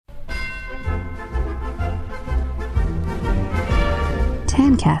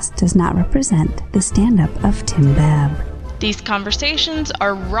TANcast does not represent the stand-up of Tim Babb. These conversations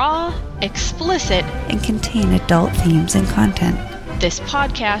are raw, explicit, and contain adult themes and content. This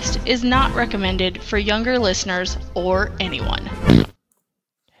podcast is not recommended for younger listeners or anyone.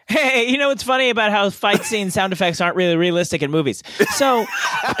 Hey, you know what's funny about how fight scene sound effects aren't really realistic in movies? So,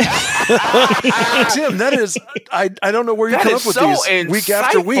 Tim, that is, I don't know where you come up with these week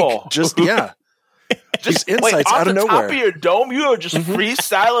after week. Just these insights out of nowhere. Off the top of your dome, you are just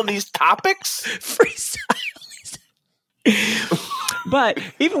freestyling these topics. But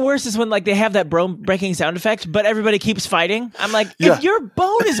even worse is when they have that bone breaking sound effect, but everybody keeps fighting. I'm like, if your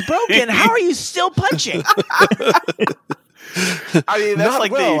bone is broken, how are you still punching? I mean,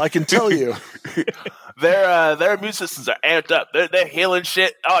 that's Not I can tell you. Their immune systems are amped up. They're healing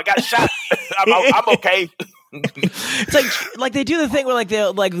shit. Oh, I got shot. I'm okay. It's like they do the thing where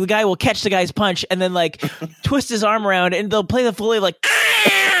the guy will catch the guy's punch and then twist his arm around and they'll play the Foley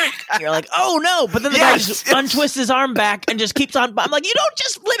and you're like, oh no, but then the guy just untwists his arm back and just keeps on. I'm like, you don't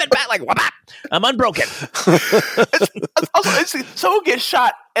just flip it back I'm unbroken. Also, someone gets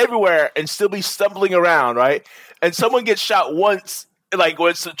shot everywhere and still be stumbling around, right? And someone gets shot once, when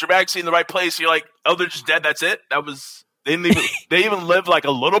it's a dramatic scene in the right place, you're like, oh, they're just dead. That's it. That was. They even lived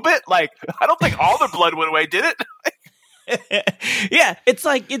a little bit. I don't think all their blood went away, did it? Yeah, it's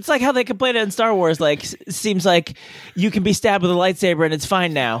like how they complain in Star Wars. Seems like you can be stabbed with a lightsaber and it's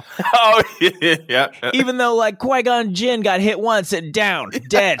fine now. Oh yeah. Even though Qui-Gon Jinn got hit once and down,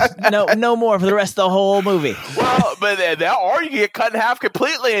 dead. No more for the rest of the whole movie. Well, but or you get cut in half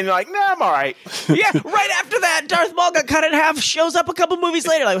completely, and you're like, nah, I'm all right. Yeah, right after that, Darth Maul got cut in half. Shows up a couple movies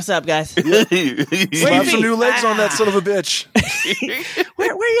later. What's up, guys? Slap some new legs on that son of a bitch.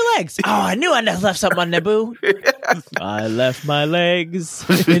 Where are your legs? Oh, I knew I left something on Naboo. I left my legs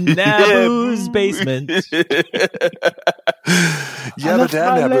in Naboo's basement. Yabba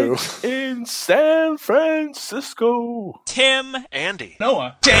Naboo. In San Francisco. Tim, Andy,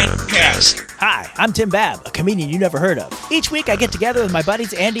 Noah, TANcast. Hi, I'm Tim Babb, a comedian you never heard of. Each week I get together with my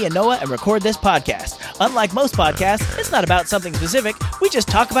buddies Andy and Noah and record this podcast. Unlike most podcasts, it's not about something specific. We just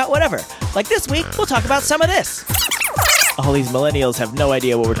talk about whatever. Like this week, we'll talk about some of this. All these millennials have no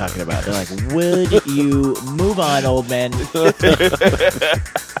idea what we're talking about. They're like, would you move on, old man?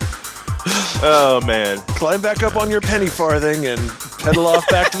 Oh, man. Climb back up on your penny farthing and pedal off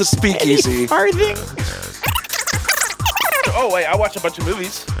back to the speakeasy. Farthing? Oh, wait, I watched a bunch of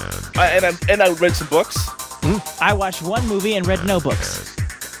movies. And I read some books. I watched one movie and read no books.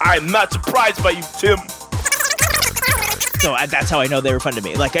 I'm not surprised by you, Tim. So that's how I know they were fun to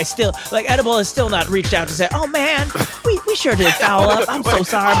me. Edible has still not reached out to say, oh man, we sure did foul up. I'm so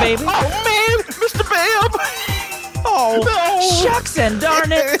sorry, baby. Oh man, Mr. Bam. Oh, no. Shucks and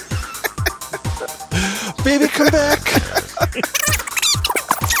darn it. Baby, come back.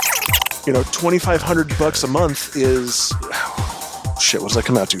 $2,500 a month is, what does that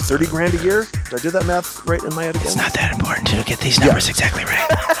come out to? 30 grand a year? Did I do that math right in my head again? It's not that important to get these numbers exactly right.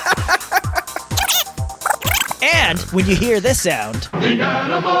 And when you hear this sound, the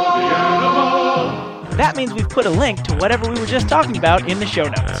animal, that means we've put a link to whatever we were just talking about in the show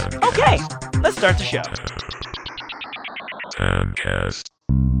notes. Okay, let's start the show. TANcast.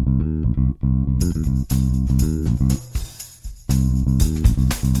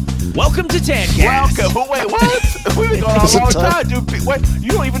 Welcome to TANcast. Welcome. Wait, what? We've been going on a long time, dude. Wait,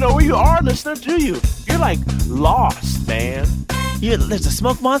 you don't even know where you are, listener, do you? You're lost, man. There's a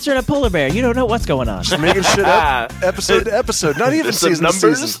smoke monster and a polar bear. You don't know what's going on. Just making shit up episode to episode. Not even season to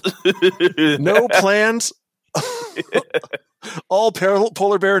season. No plans. All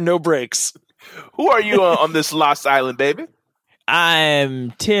polar bear, no breaks. Who are you on this lost island, baby? I'm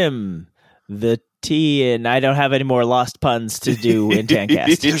Tim, the T, and I don't have any more lost puns to do in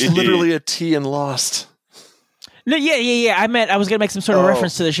TANcast. There's literally a T in Lost. No, yeah. I meant I was going to make some sort of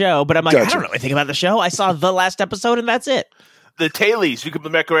reference to the show, but I'm like, I don't know anything about the show. I saw the last episode, and that's it. The Tailies. You could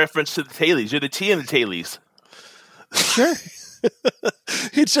make a reference to the Tailies. You're the T in the Tailies. Sure.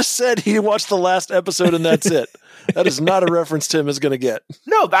 He just said he watched the last episode, and that's it. That is not a reference Tim is going to get.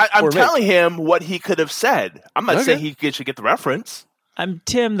 No, I'm telling him what he could have said. I'm not saying he should get the reference. I'm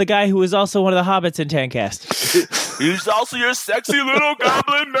Tim, the guy who was also one of the hobbits in TANcast. He's also your sexy little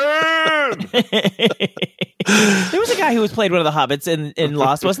goblin man. There was a guy who played one of the hobbits in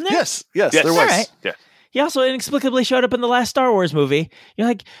Lost, wasn't there? Yes, there was. All right. Yeah. He also inexplicably showed up in the last Star Wars movie. You're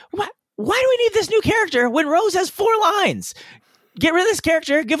like, what? Why do we need this new character when Rose has 4 lines? Get rid of this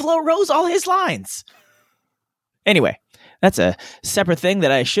character. Give Rose all his lines. Anyway, that's a separate thing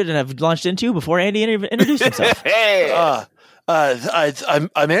that I shouldn't have launched into before Andy introduced himself. Hey.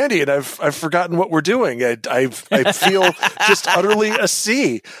 I'm Andy, and I've forgotten what we're doing. I feel just utterly a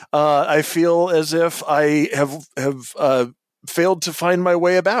C. I feel as if I have failed to find my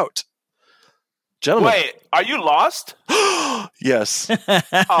way about. Gentlemen. Wait, are you lost? Yes.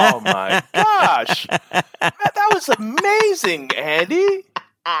 Oh my gosh. That was amazing, Andy.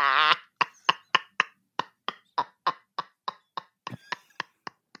 I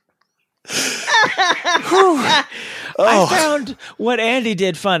found what Andy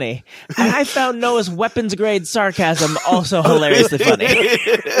did funny, and I found Noah's weapons grade sarcasm also hilariously funny.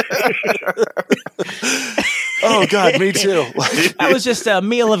 Oh God, me too. That was just a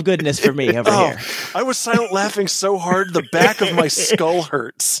meal of goodness for me over here. I was silent laughing so hard the back of my skull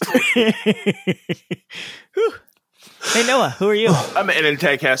hurts. Hey Noah, who are you? I'm an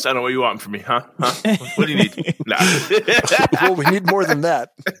TANcast. I don't know what you want from me, huh? What do you need? Nah. Well, we need more than that.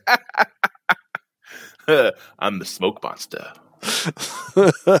 I'm the smoke monster.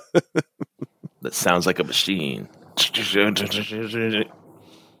 That sounds like a machine.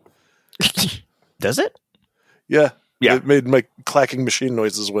 Does it? Yeah. Yeah. It made my clacking machine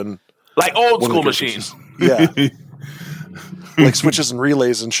noises when... Like old school machines. Yeah. Like switches and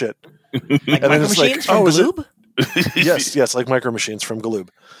relays and shit. Like and micro machines from Galoob? Yes, like micro machines from Galoob.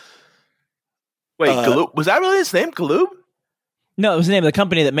 Wait, Galoob? Was that really his name, Galoob? No, it was the name of the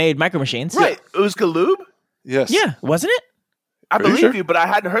company that made micro machines. Right. It was Galoob? Yes. Yeah, wasn't it? I believe you, but I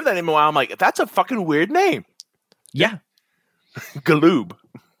hadn't heard that name in a while. I'm like, that's a fucking weird name. Yeah. Galoob.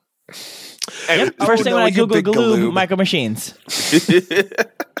 Yep. First thing when I Google Galoob micro machines.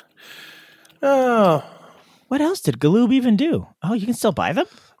 Oh. What else did Galoob even do? Oh, you can still buy them?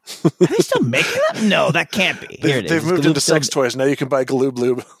 Are they still making them? No, that can't be. Here it is. They've moved into sex toys. Now you can buy Galoob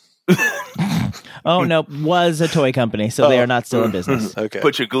Lube. Oh, no. Was a toy company, so they are not still in business. Okay.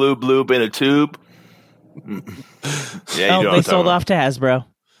 Put your Galoob Lube in a tube. Yeah, they sold off to Hasbro.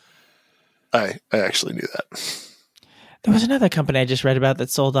 I actually knew that. There was another company I just read about that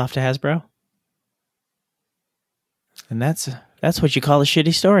sold off to Hasbro. And that's what you call a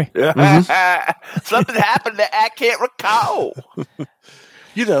shitty story. Something happened that I can't recall.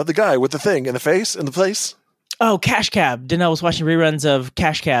 You know, the guy with the thing in the face in the place. Oh, Cash Cab. Danelle was watching reruns of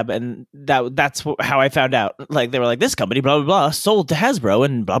Cash Cab, and that's how I found out. Like, they were like, this company, blah, blah, blah, sold to Hasbro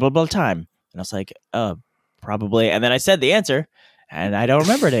in blah, blah, blah time. And I was like, probably. And then I said the answer, and I don't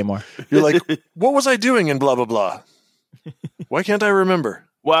remember it anymore. You're like, what was I doing in blah, blah, blah? Why can't I remember?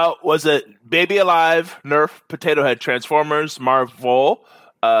 Well, was it Baby Alive, Nerf, Potato Head, Transformers, Marvel,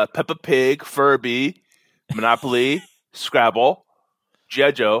 Peppa Pig, Furby, Monopoly, Scrabble,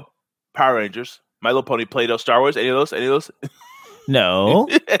 G.I. Joe, Power Rangers, My Little Pony, Play-Doh, Star Wars? Any of those? No.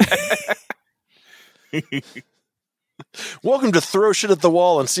 Welcome to Throw Shit at the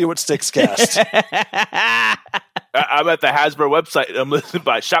Wall and See What Sticks Cast. I'm at the Hasbro website. I'm listening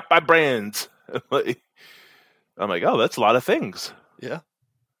by Shop by Brands. I'm like, oh, that's a lot of things. Yeah.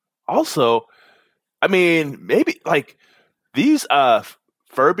 Also, I mean, maybe like these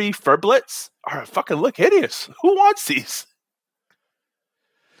Furby Furblets are fucking look hideous. Who wants these?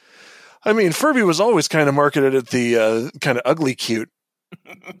 I mean, Furby was always kind of marketed at the kind of ugly cute.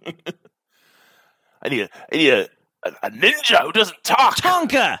 I need a ninja who doesn't talk.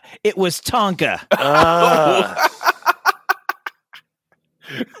 Tonka! It was Tonka.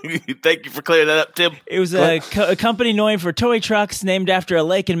 Thank you for clearing that up, Tim. It was a company known for toy trucks named after a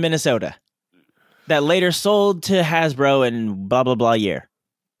lake in Minnesota that later sold to Hasbro in blah, blah, blah year.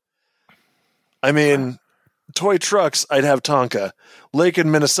 I mean, toy trucks, I'd have Tonka. Lake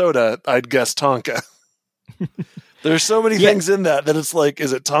in Minnesota, I'd guess Tonka. There's so many things in that it's like,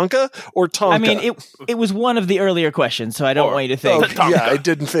 is it Tonka or Tonka? I mean, it was one of the earlier questions, so I don't want you to think. Yeah, I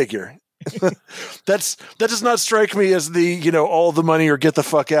didn't figure. That does not strike me as the, all the money or get the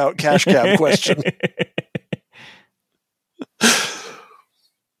fuck out cash cab question.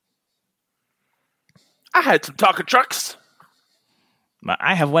 I had some Tonka trucks.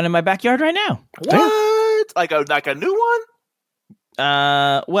 I have one in my backyard right now. What? Like a new one?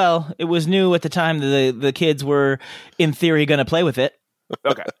 Well, it was new at the time the kids were, in theory, going to play with it.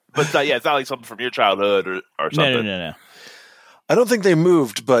 Okay. But it's not like something from your childhood or something. No. I don't think they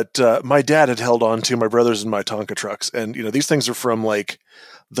moved, but my dad had held on to my brothers and my Tonka trucks. And, these things are from like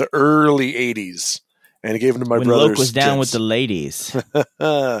the early 80s. And he gave them to my brothers. When Luke was down with the ladies.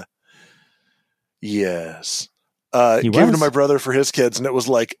 Yes. Gave them to my brother for his kids. And it was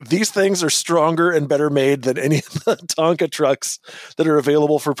like, these things are stronger and better made than any of the Tonka trucks that are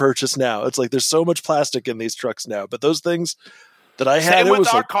available for purchase now. It's like, there's so much plastic in these trucks now. But those things that I had, Same it with was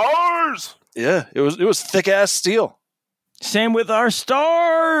our like, cars. Yeah, it was thick ass steel. Same with our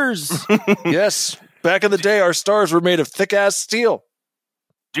stars. Yes. Back in the day, our stars were made of thick-ass steel.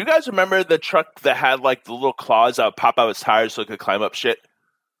 Do you guys remember the truck that had like the little claws that would pop out its tires so it could climb up shit?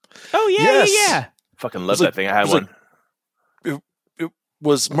 Oh, yeah, Yes. yeah. Fucking love that thing. I had one. It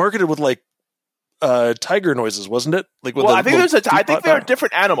was marketed with like tiger noises, wasn't it? Like, with I think I think they were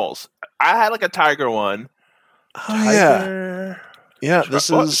different animals. I had like a tiger one. Oh, yeah. This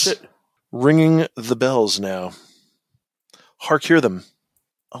is ringing the bells now. Hark, hear them.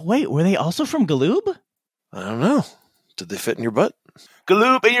 Oh, wait, were they also from Galoob? I don't know. Did they fit in your butt?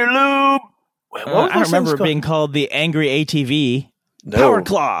 Galoob in your lube. Wait, I remember it being called the Angry ATV. No. Power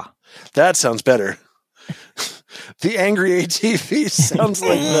Claw. That sounds better. The Angry ATV sounds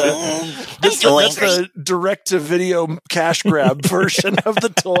like that's the direct-to-video cash grab version of the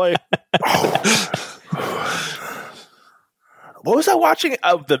toy. What was I watching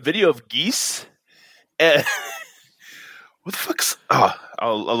of the video of geese? What the fuck's... Oh,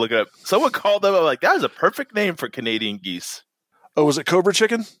 I'll look it up. Someone called them. I'm like, that is a perfect name for Canadian geese. Oh, was it Cobra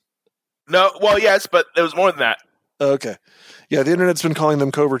Chicken? No, well, yes, but it was more than that. Okay. Yeah, the internet's been calling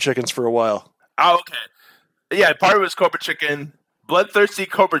them Cobra Chickens for a while. Oh, okay. Yeah, part of it was Cobra Chicken. Bloodthirsty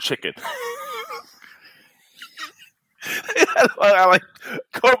Cobra Chicken. I like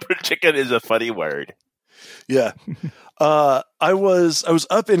Cobra Chicken is a funny word. Yeah. I was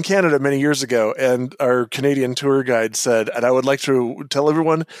up in Canada many years ago, and our Canadian tour guide said, and I would like to tell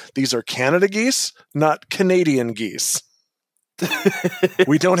everyone, these are Canada geese, not Canadian geese.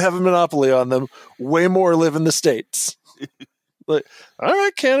 We don't have a monopoly on them. Way more live in the States. Like, all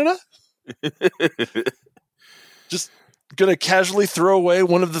right, Canada. Just gonna casually throw away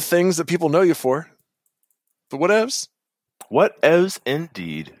one of the things that people know you for. But whatevs. Whatevs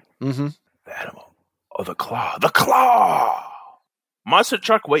indeed. Mm-hmm. The animal. Oh, the claw. The claw! Monster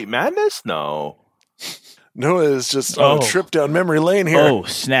Truck Weight Madness? No. Noah is just on a trip down memory lane here. Oh,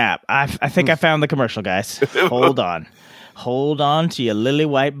 snap. I think I found the commercial, guys. Hold on. Hold on to your lily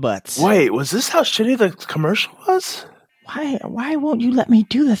white butts. Wait, was this how shitty the commercial was? Why won't you let me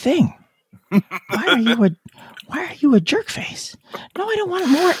do the thing? Why are you a jerk face? No, I don't want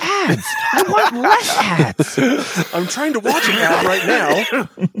more ads. I want less ads. I'm trying to watch an ad right now.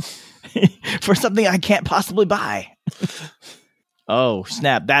 For something I can't possibly buy. Oh,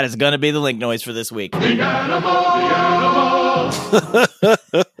 snap. That is going to be the link noise for this week. The animal.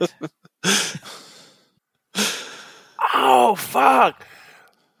 Oh, fuck.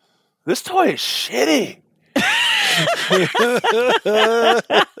 This toy is shitty.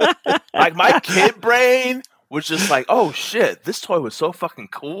 Like, my kid brain was just like, oh, shit, this toy was so fucking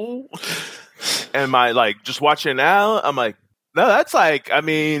cool. And my, like, just watching it now, I'm like, no, that's like, I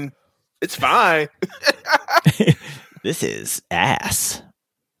mean, it's fine. This is ass.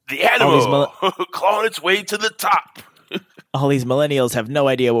 The animal clawing its way to the top. All these millennials have no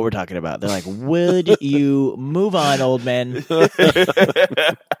idea what we're talking about. They're like, would you move on, old man?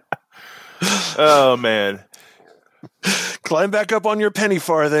 Oh, man. Climb back up on your penny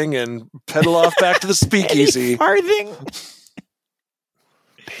farthing and pedal off back to the speakeasy. Penny farthing?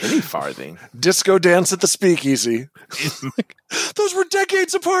 Penny farthing? Disco dance at the speakeasy. Those were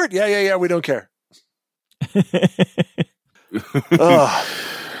decades apart. Yeah, we don't care. Well,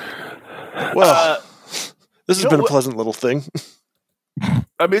 this has been a pleasant little thing.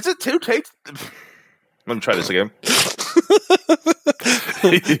 I mean, is it 2 takes? Let me try this again.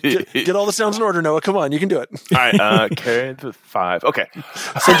 Get all the sounds in order, Noah. Come on, you can do it. All right, carry the 5. Okay.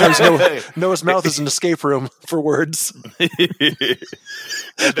 Sometimes Noah's mouth is an escape room for words. Yeah,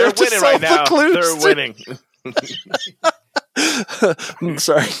 they're winning right now. They're winning.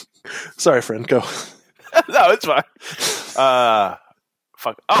 Sorry, friend. Go. No, it's fine.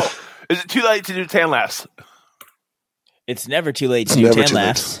 Fuck. Oh, is it too late to do TANcast? It's never too late to do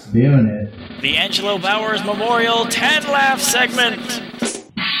TANcast. Doing it. The Angelo Bowers Memorial TANlaugh segment.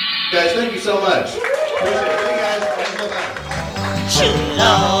 Guys, thank you so much. Should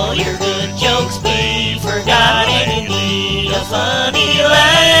all your good jokes be forgotten in need a funny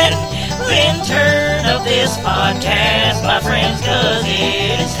line? Then turn up this podcast, my friends, 'cause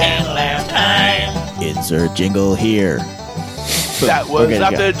it is TANlaugh time. Insert jingle here. That was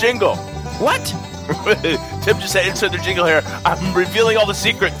not the jingle. What? Tim just said insert the jingle here. I'm revealing all the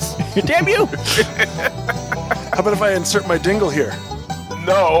secrets. Damn you! How about if I insert my dingle here?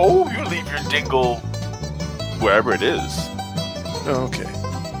 No, you leave your dingle wherever it is. Okay.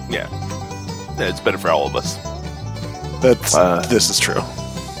 Yeah. It's better for all of us. This is true.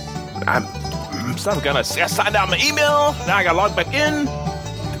 I'm I signed out my email. Now I gotta log back in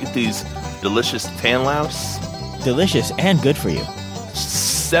to get these delicious TANlaughs. Delicious and good for you.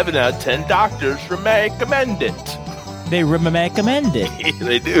 7 out of 10 doctors recommend it. They recommend it.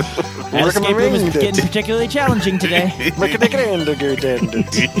 They do. That escape room is getting particularly challenging today. I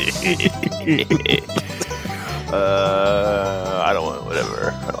don't want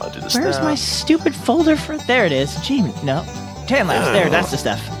whatever. I don't want to do this. Where's my stupid folder for? There it is. Gee, no. Tan Labs. There, that's the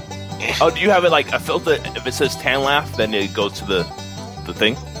stuff. Oh, do you have it like a filter? If it says Tan Laugh, then it goes to the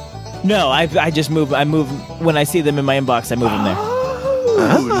thing? No, I just move. I move when I see them in my inbox. I move them there.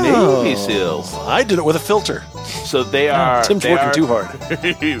 Oh, Navy SEALs. I did it with a filter. So they are. Tim's working too hard.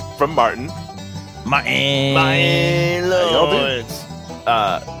 From Martin. Martin Lawrence.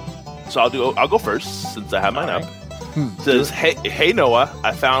 So I'll go first since I have mine up. It says, hey Noah,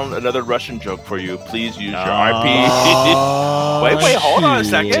 I found another Russian joke for you. Please use your RP. Wait, hold on a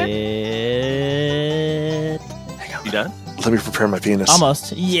second. You done? Let me prepare my penis.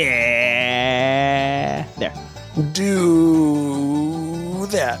 Almost. Yeah. There. Do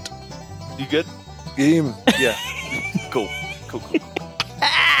that. You good? Game. Yeah. Cool. Cool.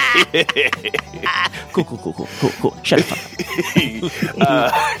 Shut the fuck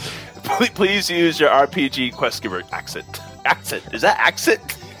up. Please use your RPG quest giver accent. Is that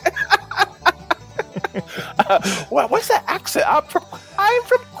accent? What's that accent? I'm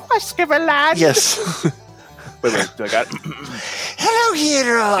from Quest Giver Land. Yes. Wait, do I got it? Hello,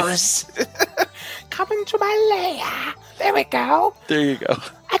 heroes. Coming to my lair. There we go. There you go.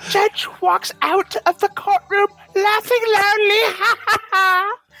 A judge walks out of the courtroom laughing loudly. Ha ha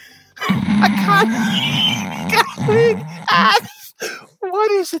ha. I can't ask.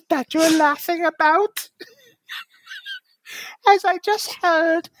 What is it that you're laughing about? As I just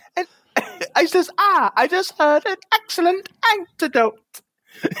heard, I just heard an excellent antidote.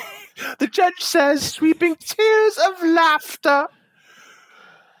 The judge says, sweeping tears of laughter.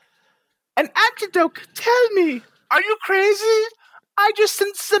 An antidote? Tell me, are you crazy? I just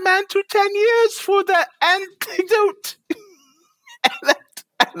sentenced the man to 10 years for the antidote.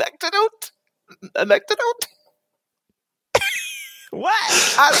 An antidote? What?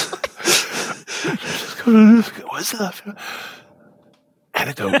 What's up?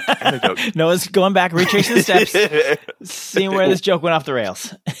 Antidote. Noah's going back, retracing the steps, seeing where this joke went off the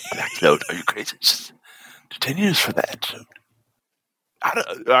rails. Antidote? Are you crazy? Just 10 years for that antidote. All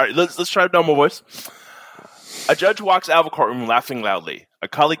right, let's try a normal voice. A judge walks out of a courtroom laughing loudly. A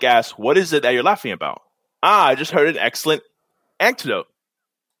colleague asks, "What is it that you're laughing about?" I just heard an excellent antidote.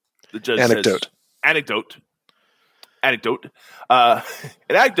 The judge says, Anecdote. An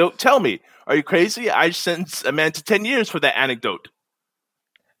anecdote, tell me. Are you crazy? I sentenced a man to 10 years for that anecdote.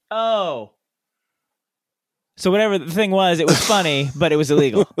 Oh. So whatever the thing was, it was funny, but it was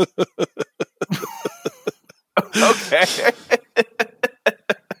illegal. Okay.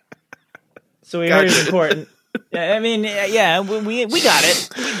 So we heard it in court. I mean, yeah, we got it.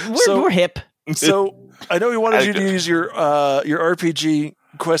 We're hip. So I know we wanted you to use your RPG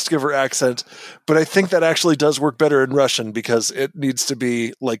quest giver accent, but I think that actually does work better in Russian because it needs to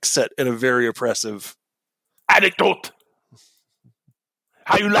be like set in a very oppressive anecdote.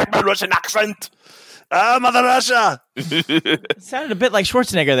 How you like my Russian accent? Mother Russia. It sounded a bit like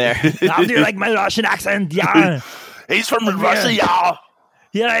Schwarzenegger there. How do you like my Russian accent? Yeah. He's from Russia, yeah.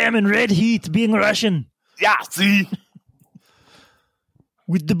 Here I am in red heat being Russian. Yeah, see?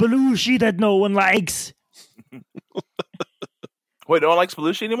 With the Belushi that no one likes. Wait, no one likes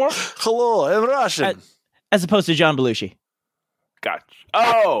Belushi anymore? Hello, I'm Russian. As opposed to John Belushi. Gotcha.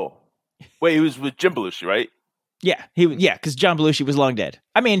 Oh. Wait, he was with Jim Belushi, right? Yeah, because John Belushi was long dead.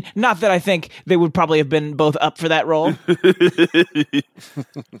 I mean, not that I think they would probably have been both up for that role.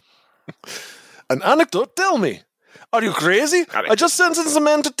 An anecdote? Tell me. Are you crazy? I just sentenced a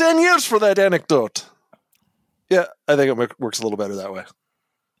man to 10 years for that anecdote. Yeah, I think it works a little better that way.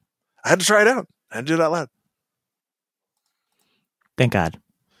 I had to try it out. I had to do it out loud. Thank God.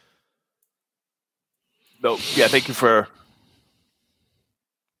 No, yeah, thank you for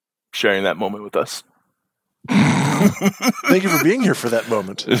sharing that moment with us. Thank you for being here for that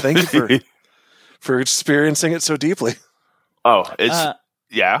moment. Thank you for experiencing it so deeply. Oh, it's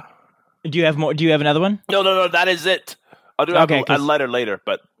yeah. Do you have more? Do you have another one? No. That is it. I'll do a letter later,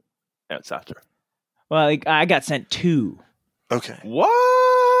 but it's after. Well, I got sent 2. Okay.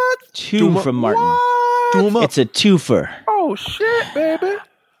 What? 2 from Martin. What? It's a twofer. Oh shit, baby!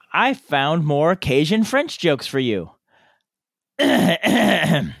 I found more Cajun French jokes for you.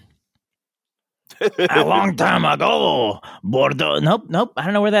 A long time ago, Bordeaux. Nope. I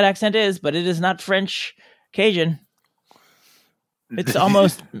don't know where that accent is, but it is not French Cajun. It's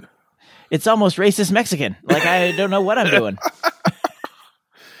almost racist Mexican. Like I don't know what I'm doing.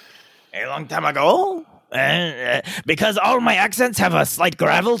 A long time ago, Because all my accents have a slight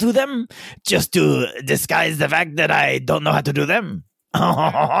gravel to them, just to disguise the fact that I don't know how to do them.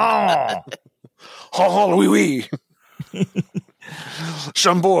 Ha ha, wee wee.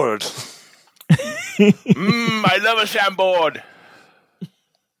 Chambord. I love a Chambord.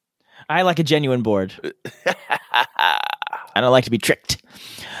 I like a genuine board. I don't like to be tricked.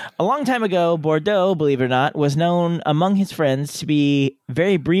 A long time ago, Bordeaux, believe it or not, was known among his friends to be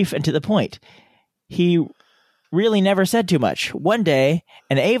very brief and to the point. He really never said too much. One day,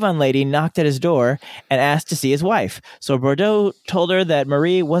 an Avon lady knocked at his door and asked to see his wife. So Bordeaux told her that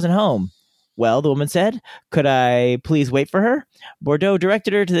Marie wasn't home. Well, the woman said, "Could I please wait for her?" Bordeaux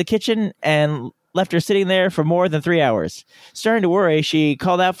directed her to the kitchen and left her sitting there for more than 3 hours. Starting to worry, she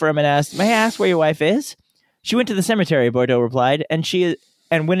called out for him and asked, "May I ask where your wife is?" "She went to the cemetery," Bordeaux replied.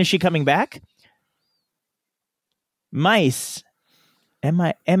 And when is she coming back?" Mice.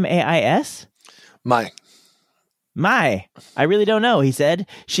 M-I-M-A-I-S? My. I really don't know, he said.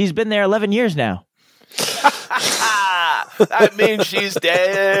 "She's been there 11 years now." That means she's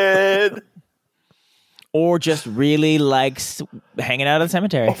dead. Or just really likes hanging out at the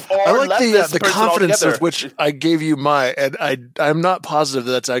cemetery. I like the confidence with which I gave you my, and I'm not positive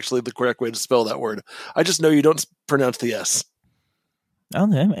that's actually the correct way to spell that word. I just know you don't pronounce the S.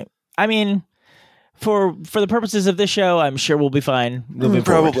 Okay. I mean, for the purposes of this show, I'm sure we'll be fine moving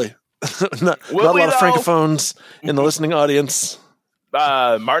probably. not a lot of francophones in the listening audience.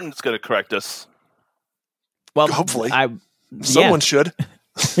 Martin's going to correct us. Well, hopefully. Someone should.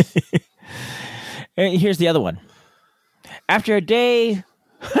 Here's the other one. After a day...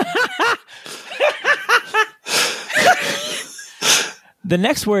 The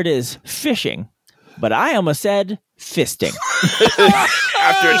next word is fishing, but I almost said fisting.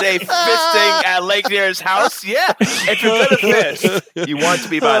 After a day fisting at Lake Deer's house? Yeah. If you're going to fish, you want to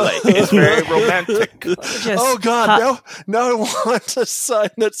be by lake. It's very romantic. Oh, God. Now I want a sign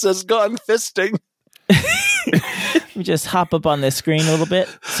that says "Gone Fisting." Let me just hop up on this screen a little bit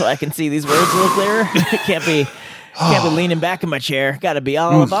so I can see these words a little clearer. Can't be leaning back in my chair. Got to be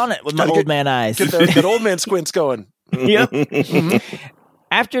all up on it with my old man eyes. Get the old man squints going. Yep.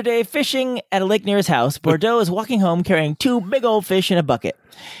 After a day fishing at a lake near his house, Bordeaux is walking home carrying 2 big old fish in a bucket.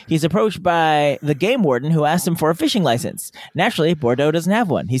 He's approached by the game warden, who asks him for a fishing license. Naturally, Bordeaux doesn't have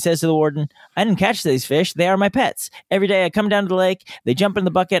one. He says to the warden, "I didn't catch these fish. They are my pets. Every day I come down to the lake, they jump in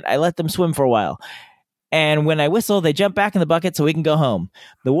the bucket, I let them swim for a while. And when I whistle, they jump back in the bucket so we can go home."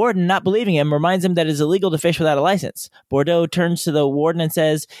 The warden, not believing him, reminds him that it is illegal to fish without a license. Bordeaux turns to the warden and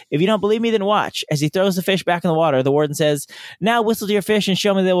says, "If you don't believe me, then watch." As he throws the fish back in the water, the warden says, "Now whistle to your fish and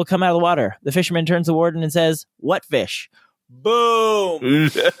show me they will come out of the water." The fisherman turns to the warden and says, "What fish?" Boom!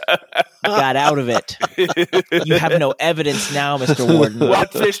 Got out of it. You have no evidence now, Mr. Warden.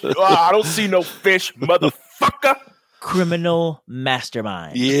 What fish? Oh, I don't see no fish, motherfucker. Criminal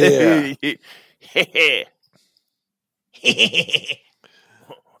mastermind. Yeah.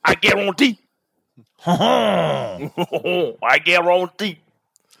 I guarantee. I guarantee.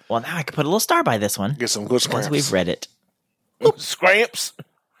 Well, now I can put a little star by this one. Get some good scramps. Because we've read it. Scramps.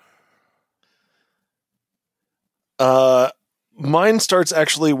 Mine starts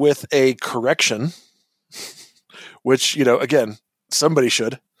actually with a correction, which, again, somebody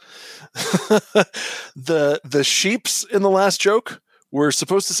should. The sheeps in the last joke were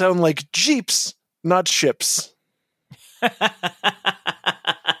supposed to sound like jeeps, not ships.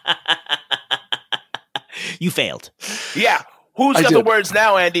 You failed. Yeah. Who's got the words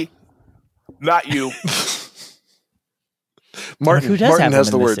now, Andy? Not you. Martin has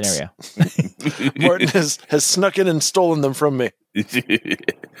the words. Scenario. Martin has snuck in and stolen them from me.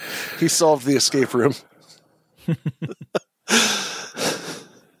 He solved the escape room.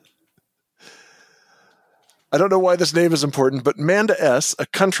 I don't know why this name is important, but Manda S., a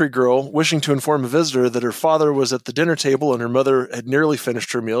country girl wishing to inform a visitor that her father was at the dinner table and her mother had nearly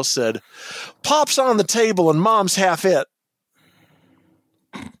finished her meal, said, "Pop's on the table and Mom's half it."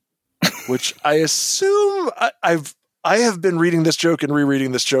 Which I assume I have been reading this joke and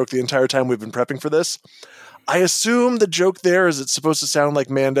rereading this joke the entire time we've been prepping for this. I assume the joke there is it's supposed to sound like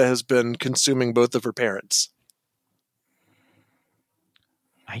Manda has been consuming both of her parents.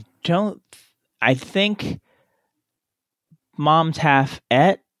 I think Mom's half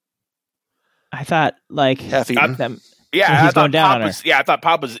et. I thought half eaten. Yeah, he's going down on her. Yeah, I thought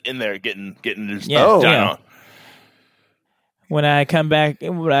Papa's in there getting his down on. When I come back,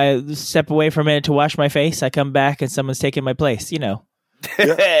 when I step away for a minute to wash my face, I come back and someone's taking my place. Yeah,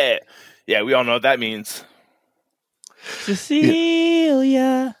 we all know what that means.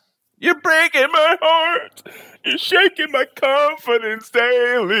 Cecilia. You're breaking my heart. You're shaking my confidence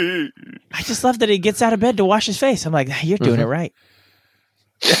daily. I just love that he gets out of bed to wash his face. I'm like, you're doing it right.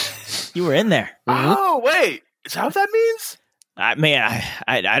 You were in there. Oh, wait. Is that what that means?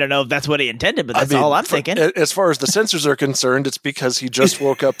 I don't know if that's what he intended, but that's all I'm thinking. As far as the censors are concerned, it's because he just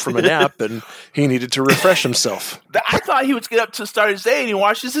woke up from a nap and he needed to refresh himself. I thought he would get up to start his day and he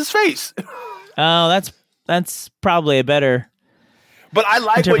washes his face. Oh, that's probably a better. But I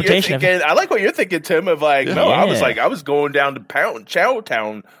like what you're thinking. I like what you're thinking, Tim. Of like, I was going down to Chow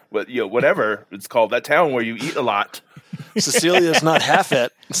Town, whatever it's called, that town where you eat a lot. Cecilia's not half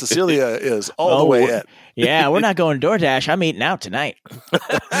it. Cecilia is all the way it. Yeah, we're not going DoorDash. I'm eating out tonight. At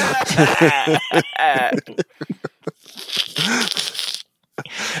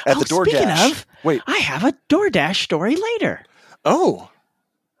the DoorDash. Wait, I have a DoorDash story later. Oh,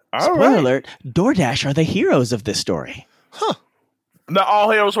 spoiler alert! DoorDash are the heroes of this story. Huh? Not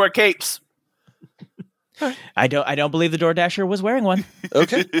all heroes wear capes. I don't believe the DoorDasher was wearing one.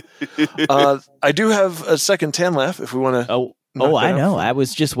 Okay. I do have a second tan laugh if we want to. Oh, I know. I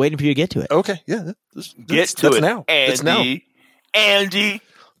was just waiting for you to get to it. Okay, yeah. Get to it now. Andy. It's now. Andy.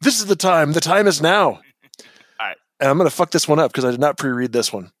 This is the time. The time is now. All right. And I'm going to fuck this one up because I did not pre-read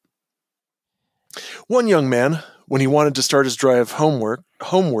this one. One young man, when he wanted to start his drive homeward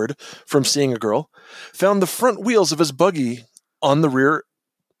from seeing a girl, found the front wheels of his buggy on the rear.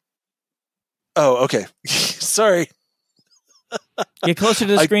 Oh, okay. Sorry. Get closer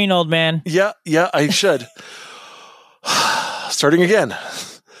to the screen, old man. Yeah, I should. Starting again.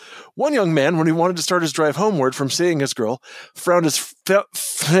 One young man, when he wanted to start his drive homeward from seeing his girl, found the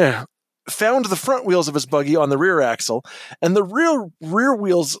front wheels of his buggy on the rear axle and the rear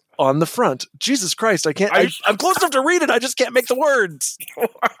wheels on the front. Jesus Christ, I can't. I'm close enough to read it. I just can't make the words.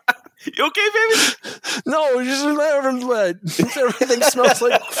 You okay, baby? No, everything smells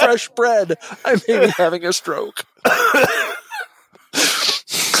like fresh bread. I may be having a stroke.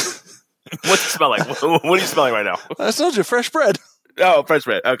 What's it smell like? What are you smelling right now? I told you, fresh bread. Oh, fresh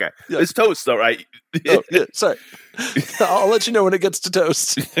bread. Okay. Yeah. It's toast, though, right? Oh, yeah, sorry. I'll let you know when it gets to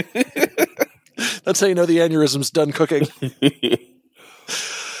toast. That's how you know the aneurysm's done cooking.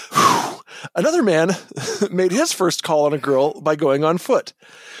 Another man made his first call on a girl by going on foot.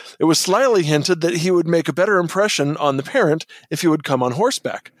 It was slyly hinted that he would make a better impression on the parent if he would come on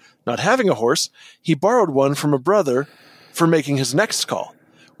horseback. Not having a horse, he borrowed one from a brother for making his next call.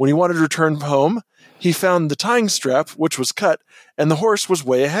 When he wanted to return home, he found the tying strap, which was cut, and the horse was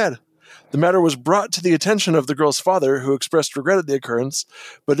way ahead. The matter was brought to the attention of the girl's father, who expressed regret at the occurrence,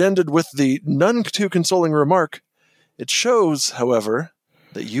 but ended with the none too consoling remark, "It shows, however,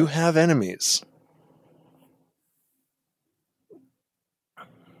 that you have enemies."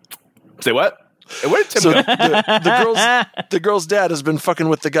 Say what? Hey, where did Tim go? The girl's dad has been fucking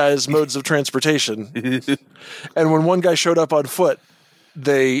with the guy's modes of transportation. And when one guy showed up on foot,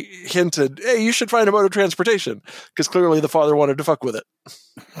 they hinted, "Hey, you should find a mode of transportation," because clearly the father wanted to fuck with it.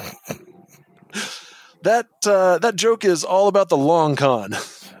 That joke is all about the long con.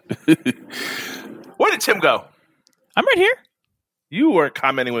 Where did Tim go? I'm right here. You weren't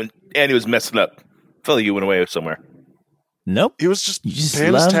commenting when Andy was messing up. I felt like you went away somewhere. Nope. He was just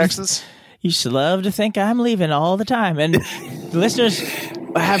paying his taxes. You just love to think I'm leaving all the time. And listeners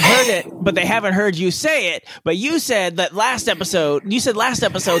have heard it, but they haven't heard you say it. But you said last episode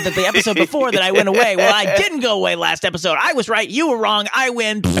that the episode before that I went away. Well, I didn't go away last episode. I was right. You were wrong. I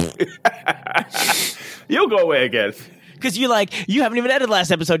win. You'll go away again. Because you haven't even edited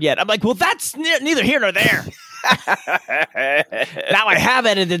last episode yet. I'm like, well, that's neither here nor there. Now I have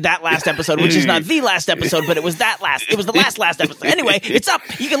edited that last episode, which is not the last episode, but it was the last episode. Anyway, it's up.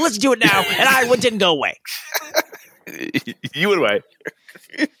 You can listen to it now, and I didn't go away. You went away.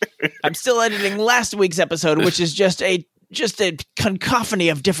 I'm still editing last week's episode, which is just a cacophony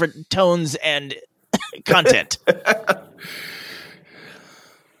of different tones and content.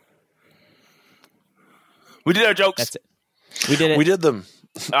 We did our jokes. That's it. We did it. We did them.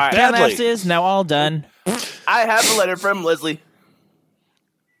 All right. Badly. Is now all done. I have a letter from Leslie.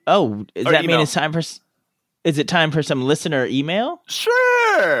 Oh, does that mean it's time for? Is it time for some listener email?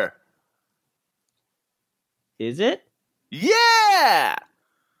 Sure. Is it? Yeah.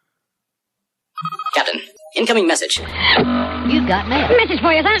 Captain, incoming message. You've got mail. Message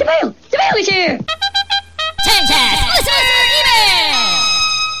for you, son. Deville is here. TANcast listener email.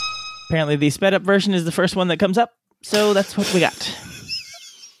 Apparently, the sped up version is the first one that comes up, so that's what we got.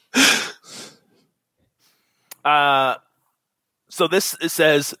 So it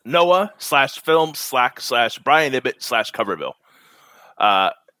says Noah /film /Brian Ibbett /Coverville.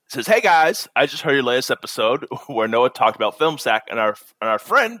 says, "Hey guys, I just heard your latest episode where Noah talked about Film Sack and our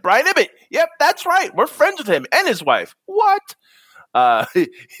friend Brian Ibbett. Yep, that's right. We're friends with him and his wife. What?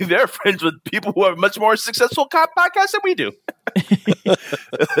 They're friends with people who have much more successful podcasts than we do."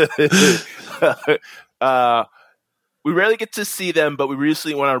 We rarely get to see them, but we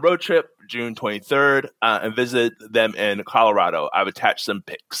recently went on a road trip, June 23rd, and visited them in Colorado. I've attached some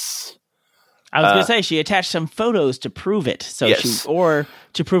pics. I was going to say she attached some photos to prove it, or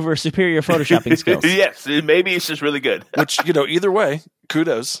to prove her superior photoshopping skills. Yes, maybe it's just really good. Which, either way,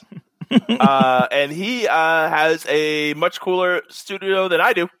 kudos. And he has a much cooler studio than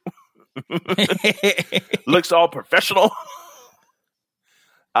I do. Looks all professional.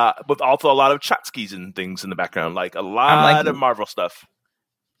 With also a lot of tchotchkes and things in the background, like a lot of Marvel stuff.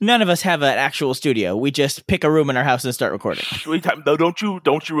 None of us have an actual studio. We just pick a room in our house and start recording. Though, don't you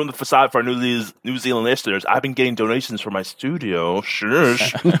ruin the facade for our New Zealand listeners. I've been getting donations for my studio. Sure.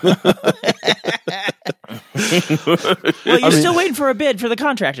 Well, you're still waiting for a bid for the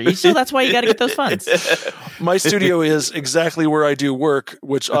contractor. That's why you got to get those funds. My studio is exactly where I do work,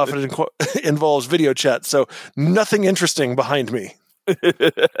 which often involves video chat. So nothing interesting behind me.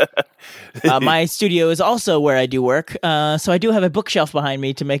 My studio is also where I do work, so I do have a bookshelf behind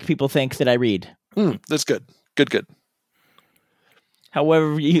me to make people think that I read. That's good. Good.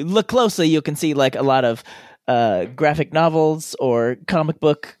 However, you look closely, you can see like a lot of graphic novels or comic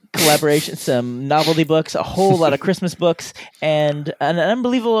book collaborations, some novelty books, a whole lot of Christmas books, and an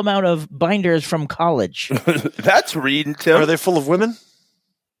unbelievable amount of binders from college. That's reading, Tim. Are they full of women?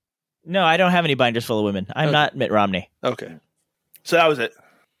 No, I don't have any binders full of women. I'm not Mitt Romney. Okay. So that was it.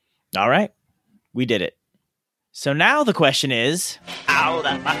 All right. We did it. So now the question is... How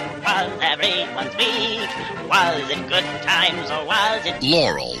the fuck was everyone's week? Was it good times or was it...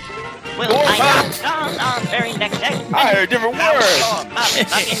 Laurel. We'll find out on the very next segment. I heard a different word.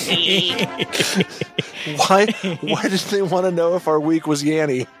 Why did they want to know if our week was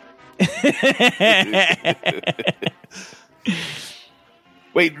Yanny?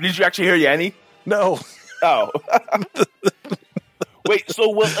 Wait, did you actually hear Yanny? No. Oh. Wait, so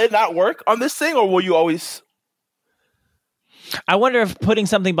will it not work on this thing, or will you always... I wonder if putting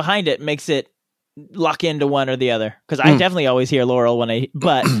something behind it makes it lock into one or the other. Because I definitely always hear Laurel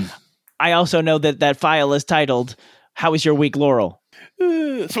but I also know that file is titled, "How was your week, Laurel?"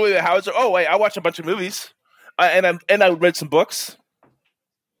 So wait, how is it? Oh, wait, I watched a bunch of movies. And I read some books.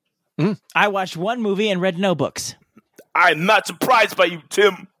 I watched one movie and read no books. I'm not surprised by you,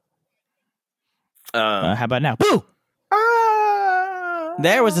 Tim. How about now? Boo!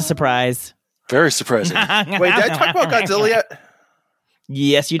 There was a surprise. Very surprising. Wait, did I talk about Godzilla yet?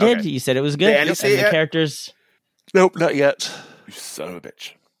 Yes, you did. Okay. You said it was good. Did Andy see it the yet? Characters. Nope, not yet. You son of a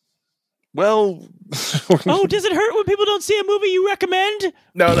bitch. Well... Oh, does it hurt when people don't see a movie you recommend?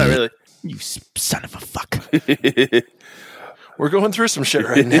 No, not really. You son of a fuck. We're going through some shit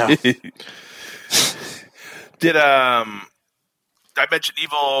right now. Did I mention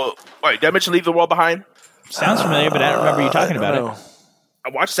Evil... Wait, did I mention Leave the World Behind? Sounds familiar, but I don't remember you talking about it. I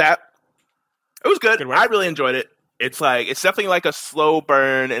watched that. It was good. I really enjoyed it. It's definitely like a slow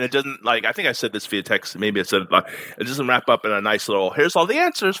burn, and it doesn't I think I said this via text. Maybe I said it doesn't wrap up in a nice little. Here's all the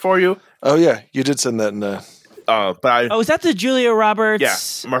answers for you. Oh yeah, you did send that in. Is that the Julia Roberts? Yeah,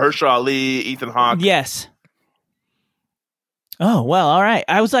 Mahershala Ali, Ethan Hawke. Yes. Oh well, all right.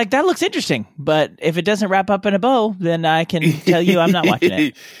 I was like, that looks interesting, but if it doesn't wrap up in a bow, then I can tell you I'm not watching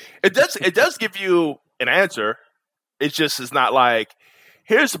it. It does give you an answer. It just is not like,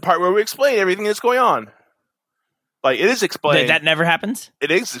 here's the part where we explain everything that's going on. Like, it is explained. That never happens?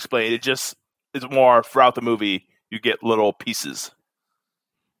 It is explained. It just is more throughout the movie. You get little pieces.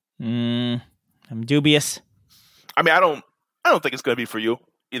 I'm dubious. I mean, I don't think it's going to be for you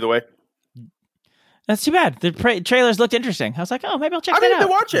either way. That's too bad. The trailers looked interesting. I was like, oh, maybe I'll check that out. I need to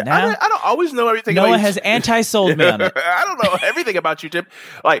watch it. I don't always know everything Noah about has anti-sold me on it. I don't know everything about you, Tim.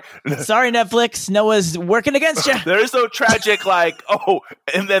 Sorry, Netflix. Noah's working against you. There is no tragic,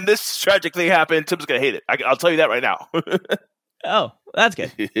 and then this tragic thing happened. Tim's going to hate it. I'll tell you that right now. Oh, that's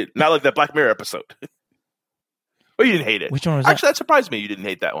good. Not like that Black Mirror episode. Well, you didn't hate it. Which one was that? Actually, that surprised me you didn't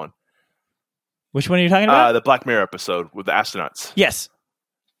hate that one. Which one are you talking about? The Black Mirror episode with the astronauts. Yes.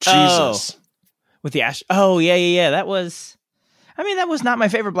 Jesus. With the ash. Oh, yeah. That was not my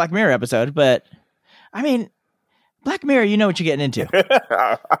favorite Black Mirror episode, but Black Mirror, you know what you're getting into.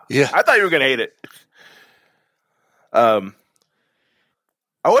 Yeah. I thought you were going to hate it. I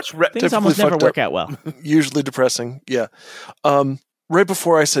watched things almost never work out well. Usually depressing. Yeah. Right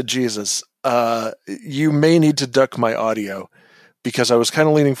before I said Jesus, you may need to duck my audio because I was kind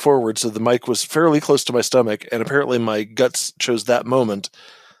of leaning forward, so the mic was fairly close to my stomach, and apparently my guts chose that moment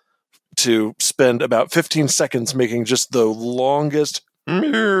to spend about 15 seconds making just the longest. Now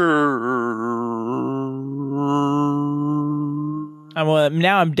I'm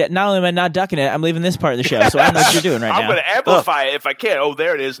not only am I not ducking it, I'm leaving this part of the show, so I don't know what you're doing right now. I'm going to amplify it if I can. Oh,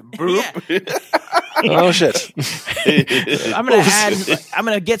 there it is. Boop. Oh shit! I'm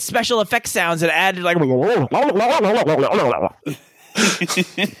gonna get special effects sounds and add like. It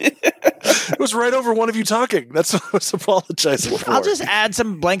was right over one of you talking. That's what I was apologizing for. I'll just add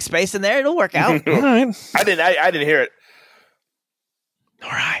some blank space in there. It'll work out. All right. I didn't hear it. All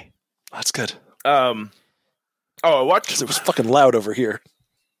right. That's good. I watched. Because it was fucking loud over here.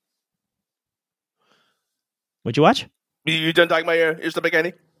 What'd you watch? You done talking about your stomach,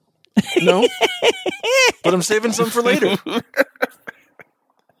 Andy? No. But I'm saving some for later.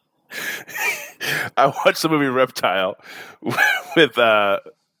 I watched the movie Reptile with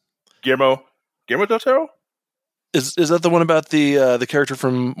Guillermo del Toro. Is that the one about the character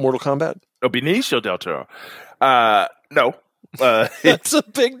from Mortal Kombat? Oh, Benicio del Toro. No. That's a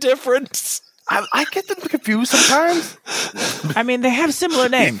big difference. I get them confused sometimes. I mean, they have similar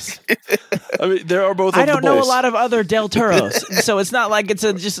names. I mean, there are both. I don't know a lot of other Del Toros, so it's not like it's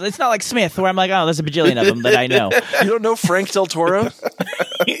not like Smith, where I'm like, oh, there's a bajillion of them that I know. You don't know Frank Del Toro?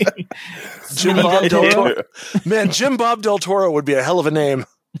 Jim Bob Del Toro. Man, Jim Bob Del Toro would be a hell of a name.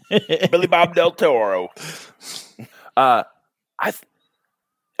 Billy Bob Del Toro. It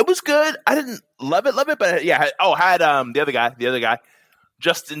was good. I didn't love it, but yeah. Had the other guy.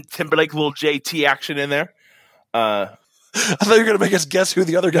 Justin Timberlake, little JT action in there. I thought you were going to make us guess who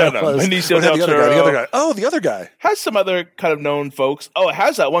the other guy was. Benicio del Toro. The other guy. Oh, the other guy. Has some other kind of known folks. Oh, it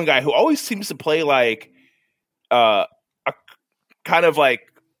has that one guy who always seems to play like a kind of like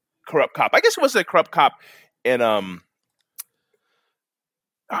corrupt cop. I guess it wasn't a corrupt cop in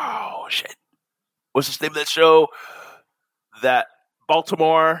oh shit. What's the name of that show? That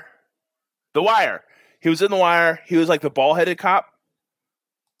Baltimore, The Wire. He was in The Wire. He was like the bald-headed cop.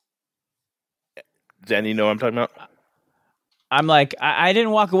 Dan, you know what I'm talking about? I'm like, I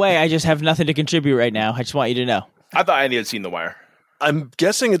didn't walk away. I just have nothing to contribute right now. I just want you to know. I thought Andy had seen The Wire. I'm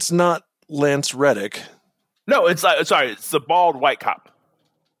guessing it's not Lance Reddick. No, it's the bald white cop.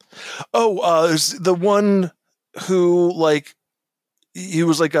 Oh, it's the one who like he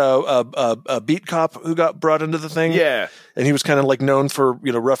was like a beat cop who got brought into the thing. Yeah, and he was kind of like known for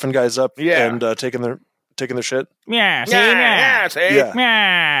roughing guys up. Yeah. And taking their shit. Yeah, Yeah,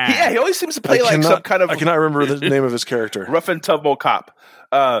 he always seems to play some kind of. I cannot remember the name of his character. Rough and tumble cop.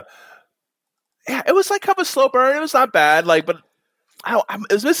 Yeah, it was like kind of a slow burn. It was not bad, but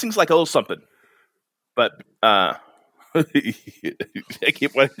it was missing like a little something. But I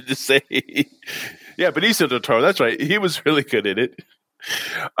keep wanting to say, yeah, Benicio del Toro. That's right. He was really good in it.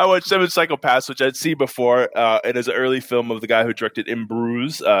 I watched Seven Psychopaths, which I'd seen before. It is an early film of the guy who directed In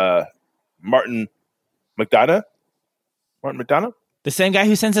Bruges, Martin McDonough? The same guy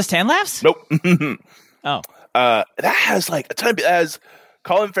who sends us tan laughs? Nope. Oh. That has like a ton of, has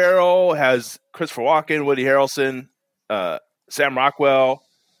Colin Farrell, has Christopher Walken, Woody Harrelson, Sam Rockwell,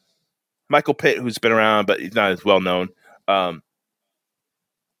 Michael Pitt, who's been around, but he's not as well known. Tom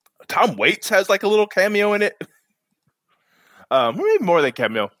Waits has like a little cameo in it. Maybe more than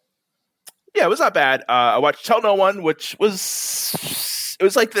cameo. Yeah, it was not bad. I watched Tell No One, which was, it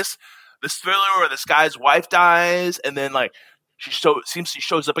was like this thriller where this guy's wife dies, and then like she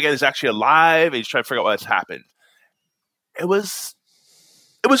shows up again, is actually alive, and he's trying to figure out what's happened. It was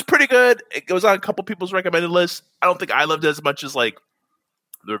pretty good. It was on a couple people's recommended lists. I don't think I loved it as much as like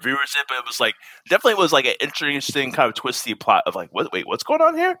the reviewers did, but it was like definitely was like an interesting kind of twisty plot of like, what's going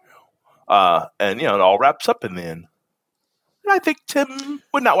on here? And it all wraps up in the end. And I think Tim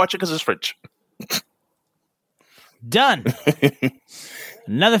would not watch it because it's French. Done.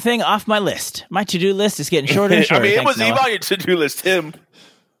 Another thing off my list. My to-do list is getting shorter and shorter. It wasn't even on your to-do list, Tim.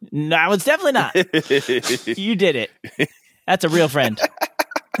 No, it's definitely not. You did it. That's a real friend.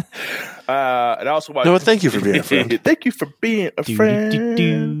 And I also watched. No, thank you for being a friend. Thank you for being a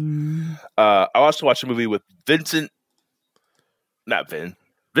friend. I also watched a movie with Vince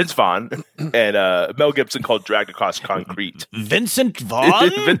Vaughn and Mel Gibson called Dragged Across Concrete. Vincent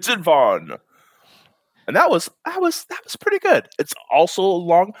Vaughn? Vincent Vaughn. And that was pretty good. It's also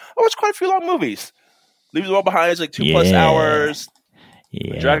long. I watched quite a few long movies. Leave the World Behind is like 2+ hours.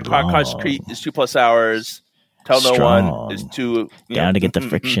 Yeah, Dragged Across Concrete is 2+ hours. Tell No One is 2. Down to get the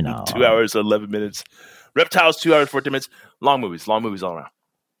friction on. 2 hours, 11 minutes. Reptiles, 2 hours, 14 minutes. Long movies all around.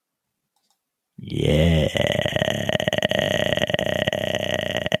 Yeah.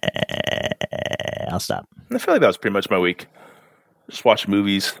 I'll stop. I feel like that was pretty much my week. Just watch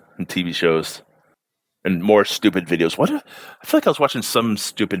movies and TV shows. and more stupid videos. I feel like I was watching some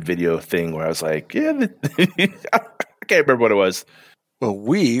stupid video thing where I was like, yeah, I can't remember what it was. Well,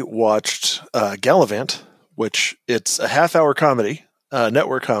 we watched Gallivant, which it's a half-hour comedy,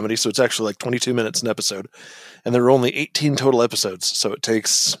 network comedy, so it's actually like 22 minutes an episode, and there are only 18 total episodes, so it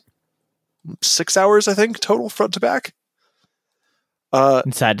takes 6 hours, I think, total, front to back.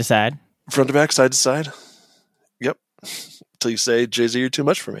 And side to side? Front to back, side to side. Yep. Until you say, Jay-Z, you're too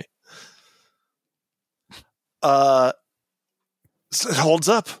much for me. It holds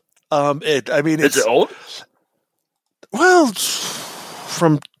up. Is it old? Well,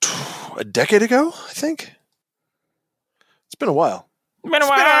 from a decade ago, I think. It's been a while.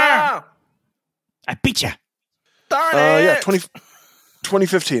 I beat you. Darn it. Yeah,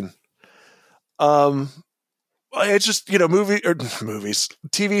 2015. It's just, movies,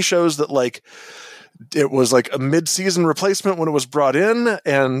 TV shows that like it was like a mid-season replacement when it was brought in,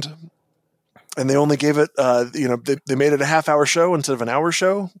 and they only gave it, they made it a half-hour show instead of an hour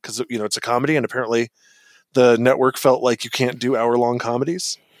show because it's a comedy, and apparently the network felt like you can't do hour-long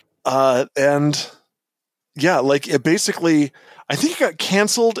comedies. And yeah, like it basically, I think it got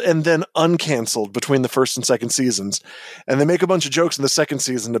canceled and then uncanceled between the first and second seasons. And they make a bunch of jokes in the second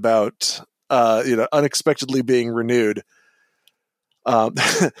season about, unexpectedly being renewed.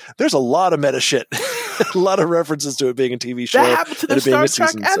 There's a lot of meta shit, a lot of references to it being a TV show. That happened to the Star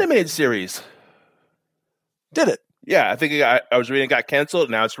Trek animated series. Did it? Yeah, I think I was reading it got canceled.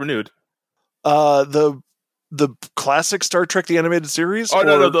 Now it's renewed. The classic Star Trek the animated series? Oh,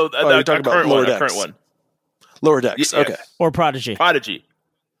 no, you're talking about Lower Decks. Current one. Lower Decks, Yeah. Okay. Or Prodigy.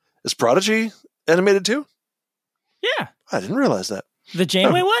 Is Prodigy animated too? Yeah. I didn't realize that. The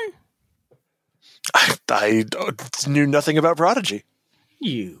Janeway one? I knew nothing about Prodigy.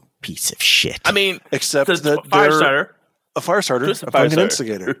 You piece of shit. I mean, except that they're a Firestarter, a Funkin'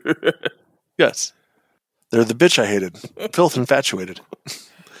 Instigator. Yes. They're the bitch I hated. Filth infatuated.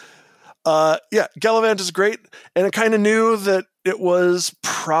 Yeah, Gallivant is great, and it kind of knew that it was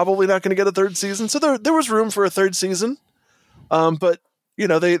probably not going to get a third season, so there was room for a third season. But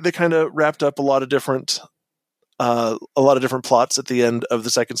they kind of wrapped up a lot of different plots at the end of the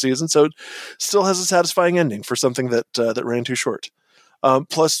second season, so it still has a satisfying ending for something that ran too short.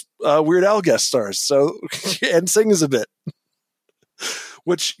 Plus, Weird Al guest stars, so and sings a bit,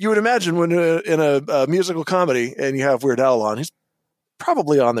 which you would imagine when in a musical comedy and you have Weird Al on, he's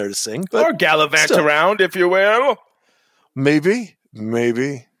probably on there to sing, but or gallivant around, if you will. Maybe.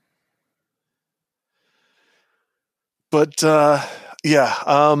 But yeah,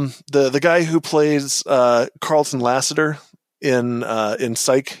 the guy who plays Carlton Lassiter in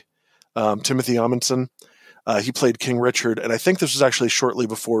Psych, Timothy Amundsen, he played King Richard, and I think this was actually shortly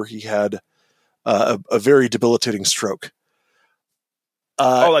before he had a very debilitating stroke.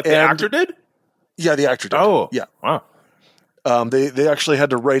 The actor did? Yeah, the actor did. Oh, yeah. Wow. They actually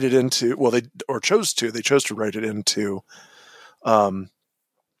had to write it into, they chose to write it into,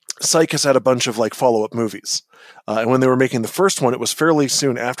 Psych has had a bunch of like follow-up movies. And when they were making the first one, it was fairly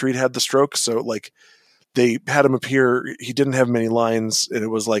soon after he'd had the stroke. So like they had him appear, he didn't have many lines, and it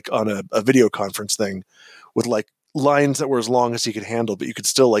was like on a video conference thing with like lines that were as long as he could handle, but you could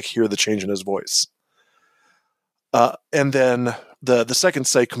still like hear the change in his voice. And then the second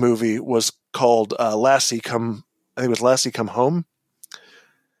Psych movie was called Lassie Come Home.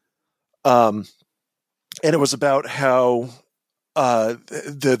 And it was about how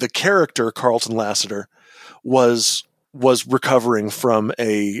the character Carlton Lassiter was recovering from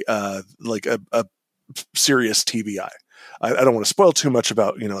a serious TBI. I don't want to spoil too much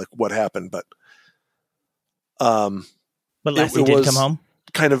about like what happened, but Lassie did come home.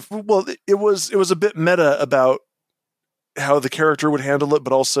 Kind of. Well, it was a bit meta about how the character would handle it,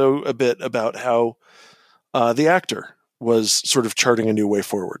 but also a bit about how the actor was sort of charting a new way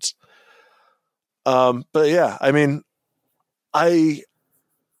forwards. But yeah, I mean, the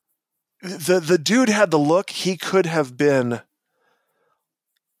dude had the look. He could have been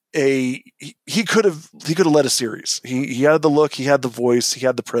he could have led a series. He had the look, he had the voice, he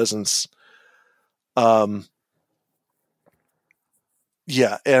had the presence.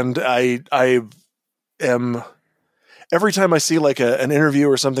 Yeah, and I am, every time I see like an interview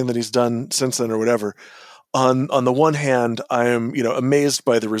or something that he's done since then or whatever, on the one hand, I am, amazed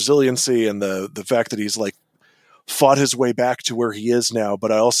by the resiliency and the fact that he's like fought his way back to where he is now.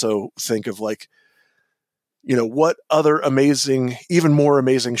 But I also think of like, what other amazing, even more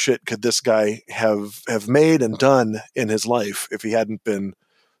amazing shit could this guy have made and done in his life if he hadn't been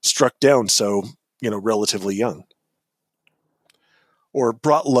struck down so, relatively young or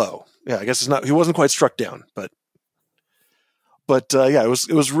brought low. Yeah, I guess he wasn't quite struck down, but But yeah, it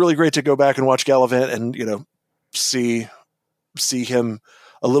was really great to go back and watch Gallivant and, you know, see him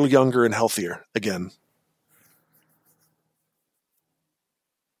a little younger and healthier again.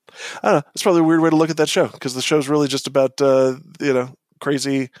 I don't know. It's probably a weird way to look at that show because the show's really just about, you know,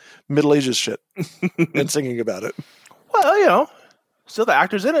 crazy Middle Ages shit and singing about it. Well, you know, still the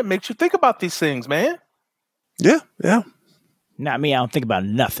actors in it makes you think about these things, man. Yeah, yeah. Not me. I don't think about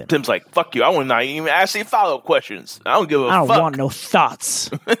nothing. Tim's like, fuck you. I want not even ask any follow-up questions. I don't give a fuck. I don't want no thoughts.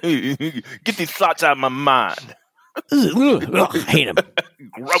 Get these thoughts out of my mind. Ugh, hate them.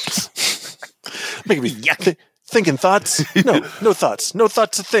 Gross. Making me thinking thoughts. No thoughts. No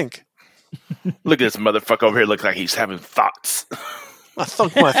thoughts to think. Look at this motherfucker over here. Looks like he's having thoughts. I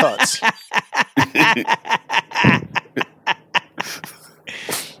thunk my thoughts.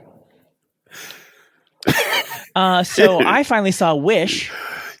 So I finally saw Wish.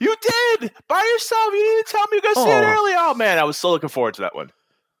 You did by yourself. You didn't tell me you were gonna see it early. Oh man, I was so looking forward to that one.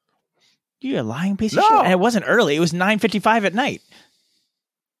 You're a lying piece of shit. And it wasn't early. It was 9:55 at night.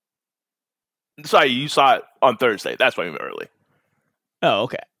 Sorry, you saw it on Thursday. That's why you went early. Oh,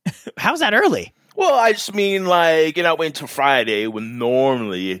 okay. How's that early? Well, I just mean like, you know, wait until Friday when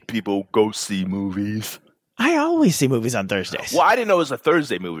normally people go see movies. I always see movies on Thursdays. Well, I didn't know it was a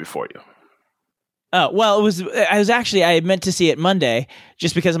Thursday movie for you. Oh, well, I meant to see it Monday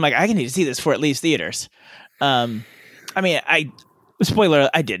just because I'm like, I need to see this before it leaves theaters. Spoiler,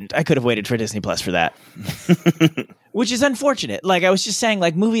 I didn't. I could have waited for Disney Plus for that. Which is unfortunate. Like I was just saying,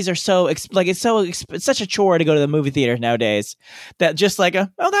 like movies are it's such a chore to go to the movie theater nowadays that just like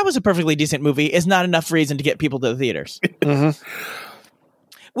that was a perfectly decent movie is not enough reason to get people to the theaters. Mm-hmm.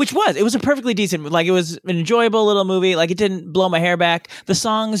 It was a perfectly decent, like it was an enjoyable little movie. Like it didn't blow my hair back. The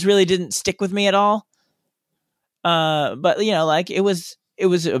songs really didn't stick with me at all. But you know, like it was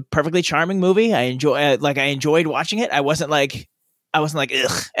a perfectly charming movie. I enjoyed watching it. I wasn't like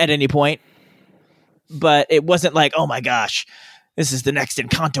ugh at any point. But it wasn't like, oh my gosh, this is the next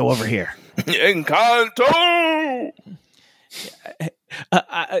Encanto over here. Encanto!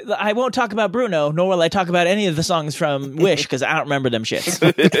 I won't talk about Bruno, nor will I talk about any of the songs from Wish, because I don't remember them shits.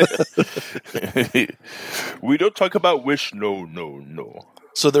 We don't talk about Wish, no.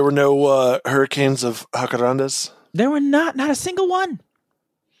 So there were no hurricanes of Jacarandas? There were not a single one.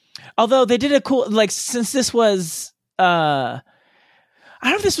 Although they did a cool, like, since this was, I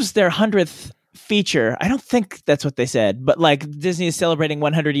don't know if this was their 100th feature. I don't think that's what they said, but like Disney is celebrating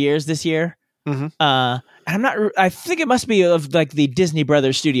 100 years this year. Mm-hmm. And I think it must be of like the Disney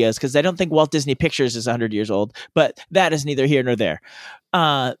Brothers Studios, because I don't think Walt Disney Pictures is 100 years old, but that is neither here nor there.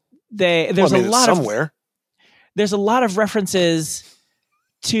 There's a lot of references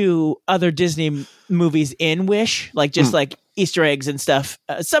to other Disney movies in Wish, like just like Easter eggs and stuff.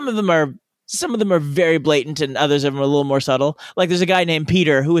 Some of them are very blatant, and others of them are a little more subtle. Like there's a guy named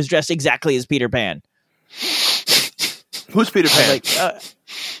Peter who is dressed exactly as Peter Pan. Who's Peter Pan? Like,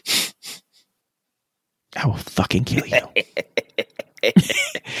 I will fucking kill you.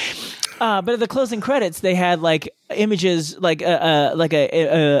 But at the closing credits, they had like images, like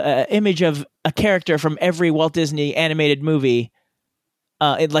a image of a character from every Walt Disney animated movie,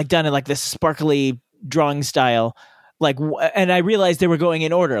 like done in like this sparkly drawing style. Like, and I realized they were going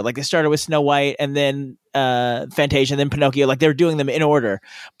in order. Like they started with Snow White, and then Fantasia, and then Pinocchio. Like they were doing them in order.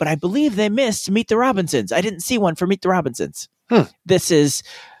 But I believe they missed Meet the Robinsons. I didn't see one for Meet the Robinsons. This is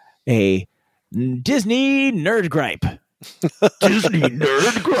a Disney nerd gripe. Disney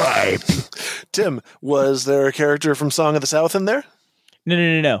nerd gripe. Tim, was there a character from Song of the South in there?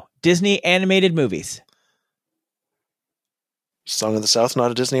 No. Disney animated movies. Song of the South,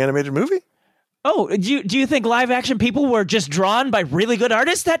 not a Disney animated movie? Oh, do you think live action people were just drawn by really good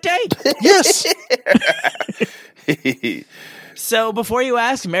artists that day? Yes. So before you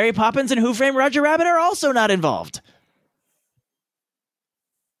ask, Mary Poppins and Who Framed Roger Rabbit are also not involved.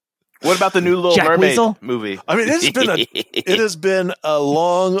 What about the new Little Jack Mermaid Weasel? movie? I mean, it has been a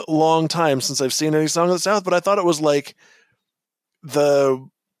long, long time since I've seen any Song of the South, but I thought it was like the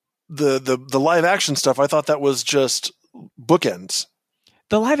live action stuff. I thought that was just bookends.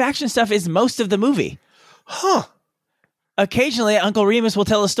 The live action stuff is most of the movie. Huh. Occasionally, Uncle Remus will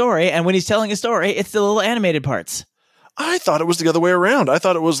tell a story, and when he's telling a story, it's the little animated parts. I thought it was the other way around. I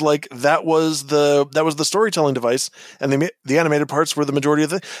thought it was like that was the storytelling device, and the animated parts were the majority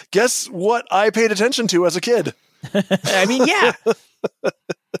of the. Guess what I paid attention to as a kid? I mean, yeah,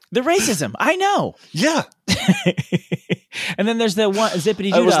 the racism. I know. Yeah. And then there's the one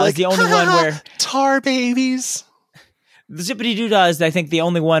Zippity Doodah is the only one where tar babies. The Zippity Doodah is, I think, the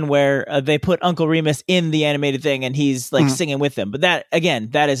only one where they put Uncle Remus in the animated thing, and he's like singing with them. But that, again,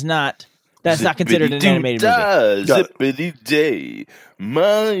 that is not That's not considered an animated movie. Zippity day.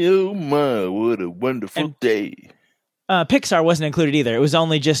 My, oh my, what a wonderful day. Pixar wasn't included either. It was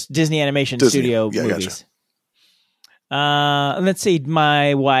only just Disney Animation Studio movies. Gotcha. Let's see.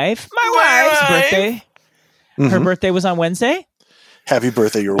 My wife's birthday. Mm-hmm. Her birthday was on Wednesday. Happy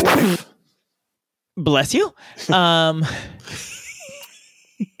birthday, your wife. Bless you.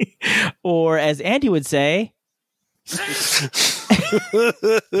 Or as Andy would say,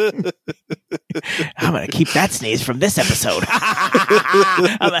 I'm going to keep that sneeze from this episode.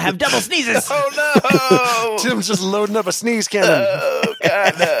 I'm going to have double sneezes. Oh, no. Tim's just loading up a sneeze cannon. Oh,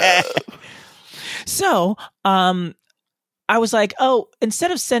 God, no. So, I was like,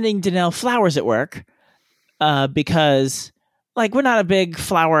 instead of sending Danelle flowers at work, because, like, we're not a big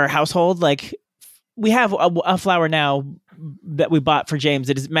flower household. Like, we have a flower now that we bought for James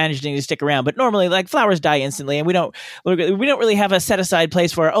that is managing to stick around, but normally, like, flowers die instantly, and we don't really have a set aside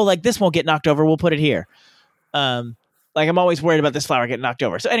place for, like, this won't get knocked over, we'll put it here. Like, I'm always worried about this flower getting knocked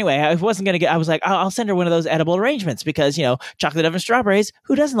over. So anyway, I was like, I'll send her one of those edible arrangements because, chocolate oven strawberries,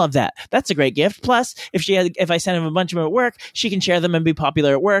 who doesn't love that? That's a great gift. Plus, if I send him a bunch of them at work, she can share them and be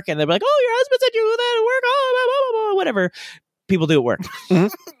popular at work, and they'll be like, oh, your husband sent you that at work, oh, blah, blah, blah, whatever people do at work.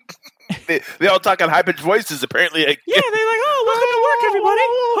 They all talk in high-pitched voices, apparently. Yeah, they're like, oh, welcome to work, everybody.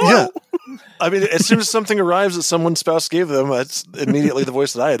 Yeah. I mean, as soon as something arrives that someone's spouse gave them, that's immediately the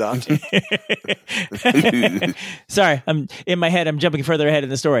voice that I adopt. Sorry, I'm in my head. I'm jumping further ahead in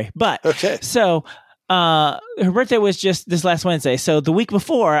the story. But, okay. So, her birthday was just this last Wednesday. So the week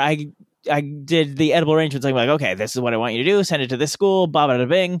before, I did the edible arrangements. I'm like, okay, this is what I want you to do. Send it to this school. Blah, blah, blah,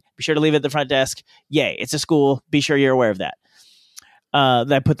 bing. Be sure to leave it at the front desk. Yay, it's a school. Be sure you're aware of that.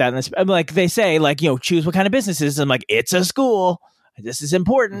 I put that in this. I'm like, they say, like, choose what kind of business it is. I'm like, it's a school. This is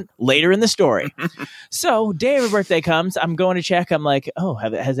important later in the story. So day of her birthday comes. I'm going to check. I'm like, oh,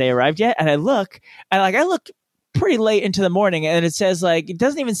 has they arrived yet? And I looked pretty late into the morning, and it says, like, it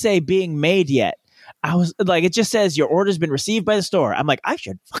doesn't even say being made yet. I was like, it just says your order's been received by the store. I'm like, I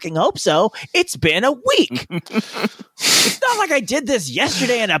should fucking hope so. It's been a week. It's not like I did this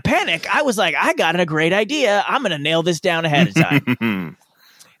yesterday in a panic. I was like, I got a great idea. I'm going to nail this down ahead of time.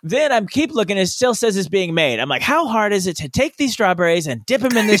 Then I keep looking. It still says it's being made. I'm like, how hard is it to take these strawberries and dip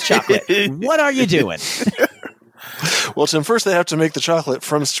them in this chocolate? What are you doing? Well, Tim, first they have to make the chocolate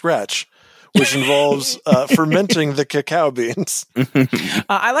from scratch, which involves fermenting the cacao beans.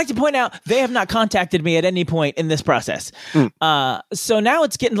 I like to point out they have not contacted me at any point in this process. So now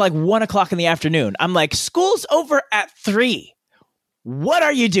it's getting like 1 o'clock in the afternoon. I'm like, school's over at 3. What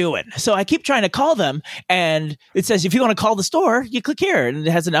are you doing? So I keep trying to call them, and it says, if you want to call the store, you click here, and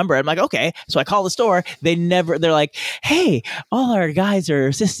it has a number. I'm like, okay. So I call the store. They're like, hey, all our guys are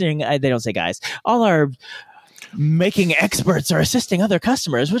assisting. They don't say guys. All our making experts are assisting other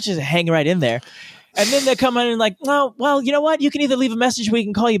customers, which is hanging right in there. And then they come in and like, oh, well, you know what? You can either leave a message, we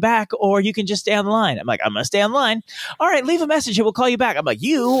can call you back, or you can just stay on the line. I'm like, I'm going to stay on the line. All right, leave a message and we'll call you back. I'm like,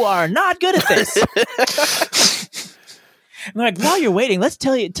 you are not good at this. And they're like, while you're waiting, let's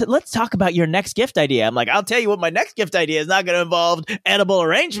talk about your next gift idea. I'm like, I'll tell you what, my next gift idea is not going to involve edible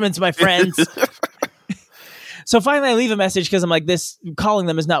arrangements, my friends. So finally I leave a message because I'm like, this calling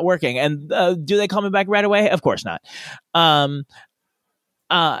them is not working. And do they call me back right away? Of course not. But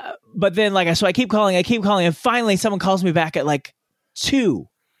then so I keep calling. And finally someone calls me back at like 2.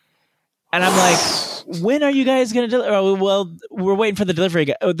 And I'm like, when are you guys going to deliver? Oh, well, we're waiting for the delivery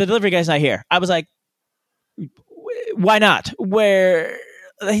guy. The delivery guy's not here. I was like, why not? Where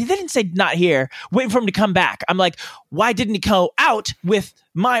he didn't say not here, waiting for him to come back. I'm like, why didn't he go out with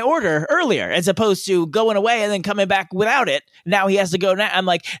my order earlier as opposed to going away and then coming back without it? Now he has to go now. I'm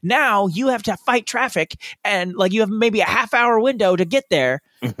like, now you have to fight traffic and like you have maybe a half-hour window to get there.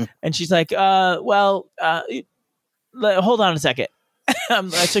 And she's like, hold on a second.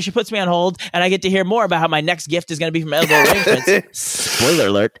 So she puts me on hold, and I get to hear more about how my next gift is going to be from Edible Arrangements. Spoiler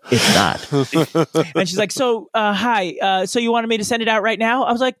alert, it's not. And she's like, so, hi, so you wanted me to send it out right now?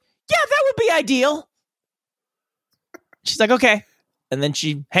 I was like, yeah, that would be ideal. She's like, okay. And then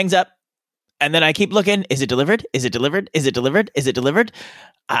she hangs up, and then I keep looking. Is it delivered? Is it delivered? Is it delivered? Is it delivered?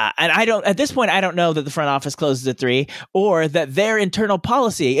 And at this point, I don't know that the front office closes at 3 or that their internal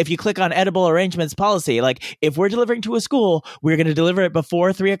policy, if you click on Edible Arrangements policy, like if we're delivering to a school, we're going to deliver it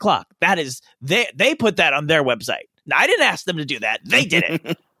before 3 o'clock. That is, they put that on their website. Now, I didn't ask them to do that. They did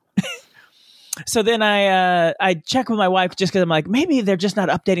it. So then I check with my wife just because I'm like, maybe they're just not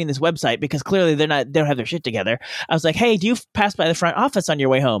updating this website because clearly they don't have their shit together. I was like, hey, do you pass by the front office on your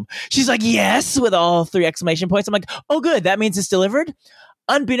way home? She's like, yes, with all 3 exclamation points. I'm like, oh, good. That means it's delivered.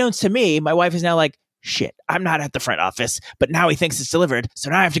 Unbeknownst to me, my wife is now like, shit, I'm not at the front office, but now he thinks it's delivered. So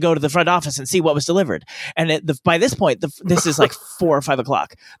now I have to go to the front office and see what was delivered. And by this point, this is like 4 or 5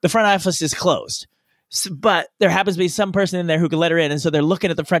 o'clock. The front office is closed. But there happens to be some person in there who can let her in, and so they're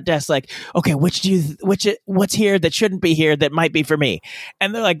looking at the front desk like, okay, what's here that shouldn't be here that might be for me?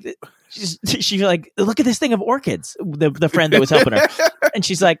 And they're like, she's like, look at this thing of orchids. The friend that was helping her, and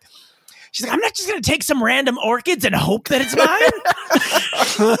she's like, I'm not just going to take some random orchids and hope that it's mine.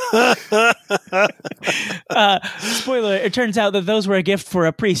 Spoiler, it turns out that those were a gift for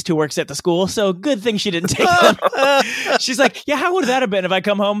a priest who works at the school, so good thing she didn't take them. She's like, yeah, how would that have been if I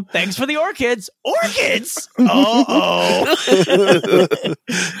come home? Thanks for the orchids. Orchids? Oh.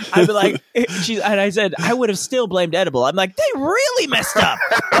 I'd be like, and I said, I would have still blamed edible. I'm like, they really messed up.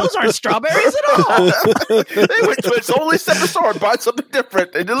 Those aren't strawberries at all. They went to its only step of store, bought something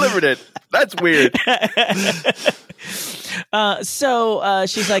different, and delivered it. That's weird. So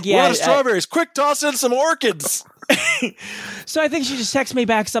she's like, yeah. We're out of strawberries. Quick, toss in some orchids. So I think she just texted me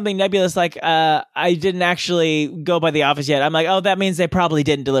back something nebulous like, I didn't actually go by the office yet. I'm like, oh, that means they probably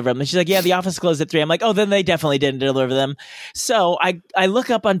didn't deliver them. And she's like, yeah, the office closed at 3. I'm like, oh, then they definitely didn't deliver them. So I look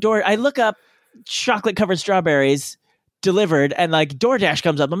up chocolate-covered strawberries delivered, and like DoorDash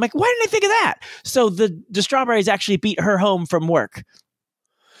comes up. I'm like, why didn't I think of that? So the strawberries actually beat her home from work.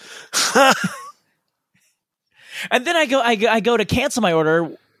 And then I go to cancel my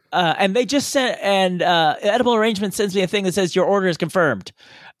order, and they just sent, and Edible Arrangement sends me a thing that says your order is confirmed.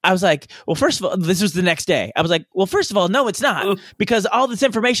 I was like, well, first of all, this was the next day. I was like, well, first of all, no, it's not, because all this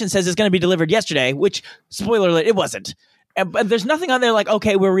information says it's going to be delivered yesterday, which, spoiler alert, it wasn't. And there's nothing on there like,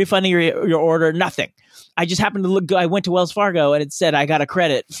 okay, we're refunding your order, nothing. I just happened to look, I went to Wells Fargo, and it said I got a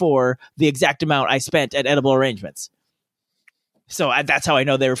credit for the exact amount I spent at Edible Arrangements. So that's how I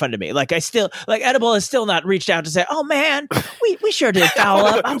know they refunded me. Like Edible has still not reached out to say, "Oh man, we sure did foul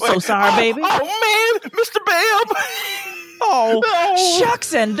up. I'm so sorry, baby." Oh man, Mr. Bam. Oh,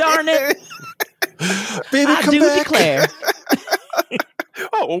 shucks and darn it, baby, I come do back. declare.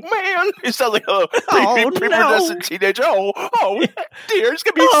 Oh man, it sounds like a prepubescent teenager. Oh dear, it's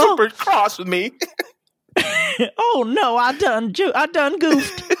gonna be super cross with me. Oh no, I done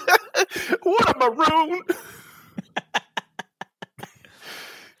goofed. What a maroon.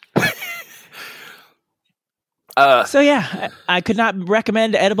 So yeah, I could not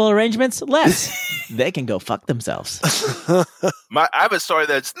recommend Edible Arrangements less. They can go fuck themselves. I have a story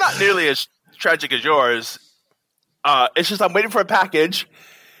that's not nearly as tragic as yours. It's just I'm waiting for a package,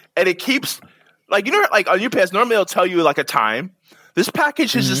 and it keeps like on UPS normally it'll tell you like a time. This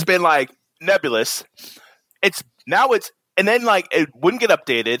package has just been like nebulous. And then like it wouldn't get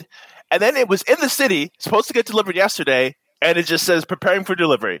updated, and then it was in the city, supposed to get delivered yesterday, and it just says preparing for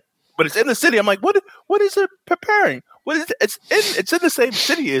delivery. But it's in the city. I'm like, what is it preparing? What is it? It's in the same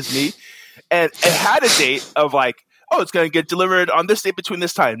city as me. And it had a date of like, oh, it's going to get delivered on this date between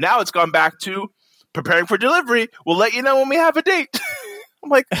this time. Now it's gone back to preparing for delivery. We'll let you know when we have a date. I'm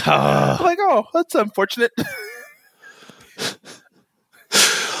like, oh, that's unfortunate.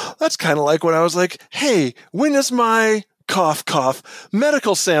 That's kind of like when I was like, hey, when is my cough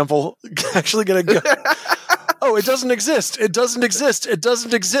medical sample actually going to go? Oh, it doesn't exist. It doesn't exist. It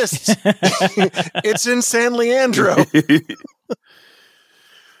doesn't exist. It's in San Leandro.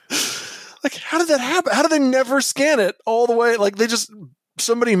 Like, how did that happen? How did they never scan it all the way? Like,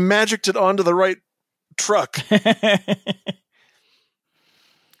 somebody magicked it onto the right truck.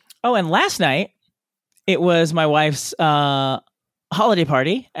 Oh, and last night, it was my wife's holiday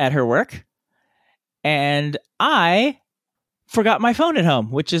party at her work. And I forgot my phone at home,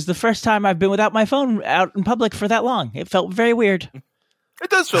 which is the first time I've been without my phone out in public for that long. It felt very weird. It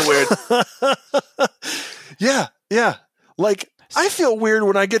does feel weird. Yeah. Like, I feel weird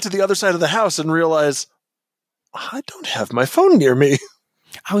when I get to the other side of the house and realize I don't have my phone near me.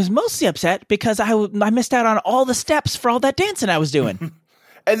 I was mostly upset because I missed out on all the steps for all that dancing I was doing.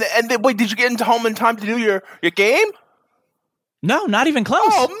 And then, wait, did you get into home in time to do your game? No, not even close.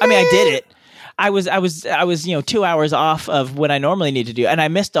 Oh, man. I mean, I did it. I was 2 hours off of what I normally need to do, and I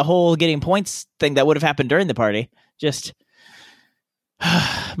missed the whole getting points thing that would have happened during the party. Just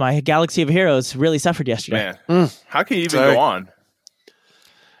my Galaxy of Heroes really suffered yesterday. Man, how can you even go on?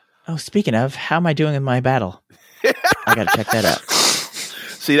 Oh, speaking of, how am I doing in my battle? I gotta check that out.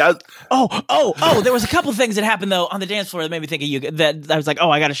 See that? Oh! There was a couple things that happened though on the dance floor that made me think of you. That I was like,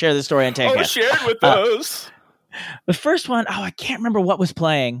 oh, I got to share this story on TANcast. Oh, share it with us. The first one, I can't remember what was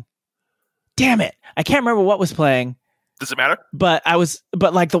playing. Damn it! I can't remember what was playing. Does it matter? But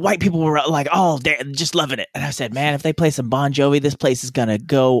like the white people were like, oh, just loving it. And I said, man, if they play some Bon Jovi, this place is gonna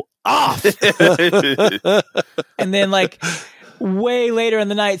go off. And then like way later in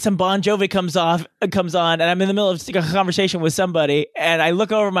the night, some Bon Jovi comes on, and I'm in the middle of a conversation with somebody, and I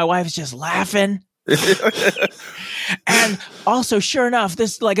look over, my wife's just laughing. And also, sure enough,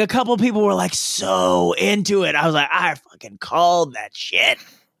 this like a couple people were like so into it. I was like, I fucking called that shit.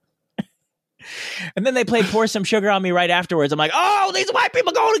 And then they played "Pour Some Sugar on Me" right afterwards. I'm like, oh, these white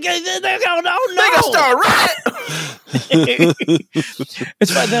people going to get, they're going, oh no, they gonna start right.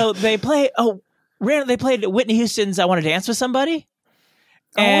 It's fun though. They played Whitney Houston's "I Want to Dance with Somebody,"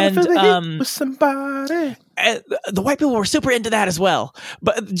 and with somebody. And the white people were super into that as well.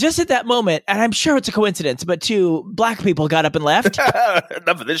 But just at that moment, and I'm sure it's a coincidence, but 2 black people got up and left.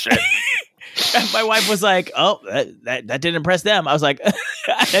 Enough of this shit. And my wife was like, oh, that didn't impress them. I was like,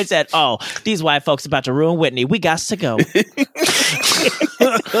 I said, oh, these white folks about to ruin Whitney. We got to go.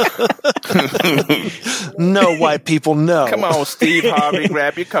 No, white people, no. Come on, Steve Harvey,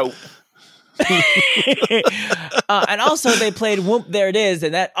 grab your coat. And also they played "Whoop, There It Is,"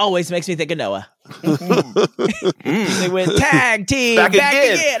 and that always makes me think of Noah. They went tag team back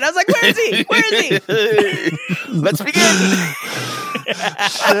again. I was like, where is he? Let's begin.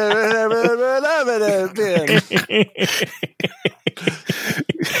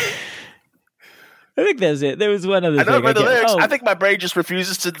 I think that's it. There was one other thing. I know the lyrics. I think my brain just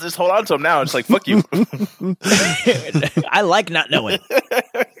refuses to just hold on to them now. It's like, fuck you. I like not knowing.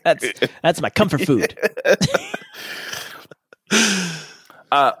 That's my comfort food.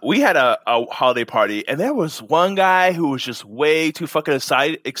 We had a holiday party, and there was one guy who was just way too fucking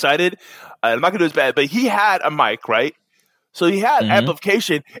excited. I'm not going to do his bad, but he had a mic, right? So he had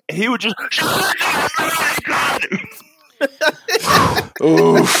amplification, and he would just...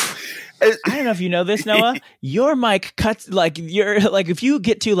 Oof. I don't know if you know this, Noah. Your mic cuts if you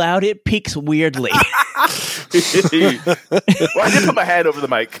get too loud, it peaks weirdly. Well, I did put my hand over the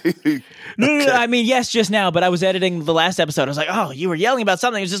mic. No. I mean, yes, just now, but I was editing the last episode. I was like, oh, you were yelling about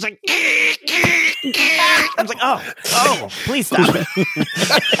something. It was just like, I was like, oh, please stop it.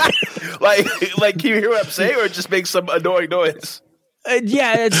 like, can you hear what I'm saying, or it just makes some annoying noise?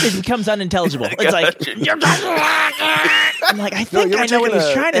 Yeah, it becomes unintelligible. It's like, I'm like, I think I know what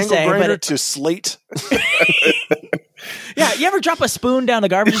he's trying to say, but to slate. Yeah, you ever drop a spoon down the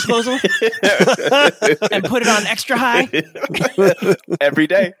garbage disposal and put it on extra high? Every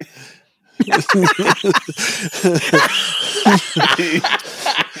day. That's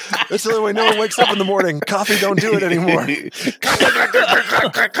the only way no one wakes up in the morning. Coffee don't do it anymore. I'm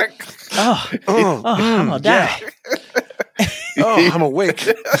gonna die. Oh, I'm awake.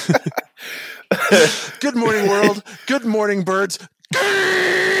 Good morning, world. Good morning, birds.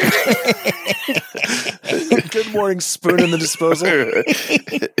 Good morning, spoon in the disposal.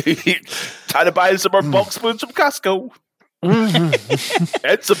 Trying to buy some more bulk spoons from Costco. And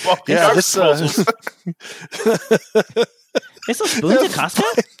some bulk disposals. They sell spoons at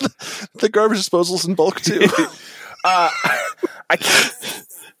Costco? The garbage disposals in bulk too. I can't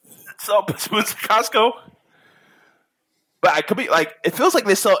sell spoons at Costco. But I could be like, it feels like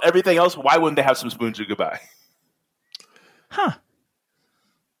they sell everything else. Why wouldn't they have some spoons you could buy? Huh.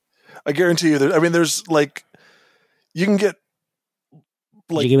 I guarantee you that. I mean, there's like, you can get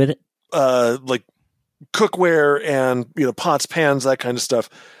like, did you get with it? Like cookware and, pots, pans, that kind of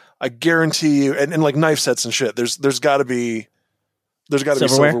stuff. I guarantee you, and like knife sets and shit. There's got to be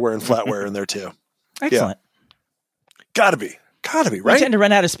silverware and flatware in there too. Excellent. Yeah. Gotta be, right? I tend to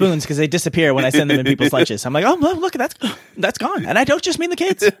run out of spoons because they disappear when I send them in people's lunches. I'm like, oh, look, that's gone. And I don't just mean the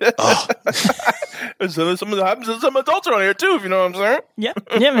kids. Oh. Some adults are on here too, if you know what I'm saying.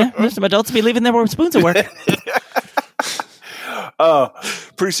 Yeah, man. Some adults be leaving their spoons at work.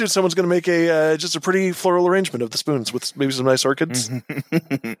 Pretty soon someone's going to make just a pretty floral arrangement of the spoons with maybe some nice orchids.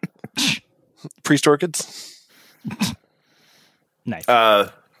 Priest orchids. Nice.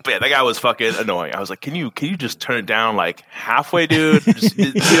 But yeah, that guy was fucking annoying. I was like, can you just turn it down like halfway, dude?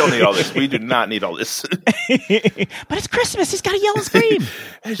 We don't need all this. We do not need all this. But it's Christmas. He's got to yell and scream.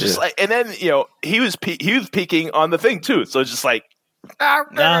 It's just like, and then he was peeking on the thing too. So it's just like,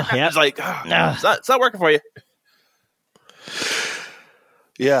 it's like, it's not working for you.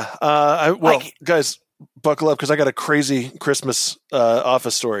 Yeah. Guys, buckle up because I got a crazy Christmas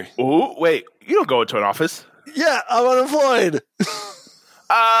office story. Ooh, wait, you don't go into an office? Yeah, I'm unemployed.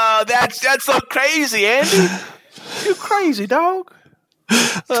 That's so crazy, Andy. You crazy dog.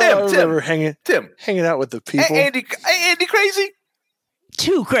 I remember hanging out with the people. Andy crazy.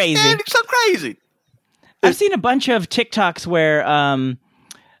 Too crazy. Andy so crazy. I've seen a bunch of TikToks where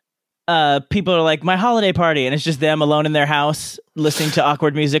people are like, my holiday party, and it's just them alone in their house listening to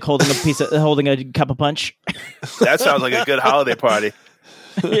awkward music, holding a cup of punch. That sounds like a good holiday party.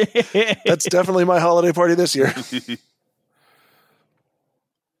 That's definitely my holiday party this year.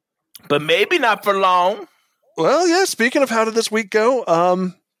 But maybe not for long. Well, yeah, speaking of how did this week go,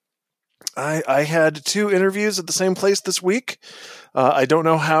 I had 2 interviews at the same place this week. I don't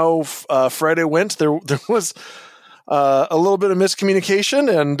know how Friday went. There was a little bit of miscommunication,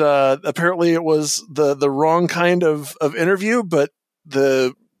 and apparently it was the wrong kind of interview, but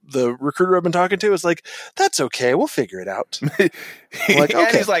the recruiter I've been talking to is like, that's okay, we'll figure it out. Like, okay.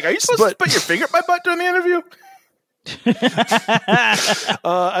 And he's like, are you supposed to put your finger up my butt during the interview?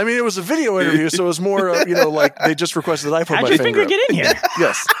 I mean, it was a video interview, so it was more, like they just requested that I put How'd my your finger get in here?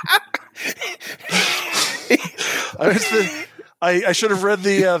 Yes. I should have read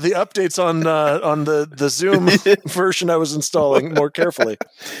the updates on the Zoom version I was installing more carefully.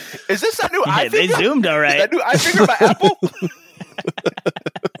 Is this a new iFinger? They zoomed all right. Is that new iFinger by Apple?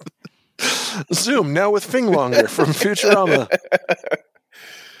 Zoom now with Finglonger from Futurama.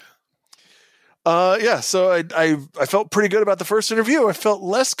 So I felt pretty good about the first interview. I felt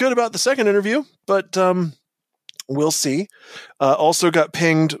less good about the second interview, but we'll see. Also got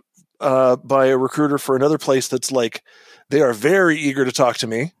pinged by a recruiter for another place that's like, they are very eager to talk to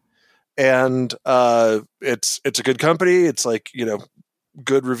me, and it's a good company. It's like,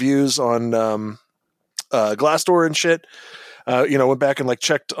 good reviews on Glassdoor and shit. Went back and like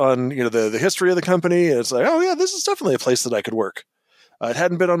checked on the history of the company, and it's like, oh yeah, this is definitely a place that I could work. It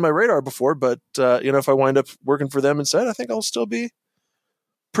hadn't been on my radar before, but if I wind up working for them instead, I think I'll still be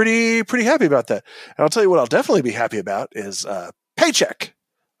pretty happy about that. And I'll tell you what I'll definitely be happy about is paycheck.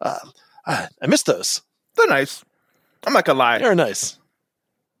 I miss those. They're nice. I'm not gonna lie. They're nice.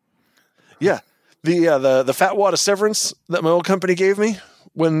 Yeah, the fat wad of severance that my old company gave me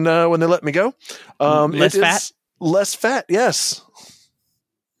when they let me go. Less fat. Less fat. Yes.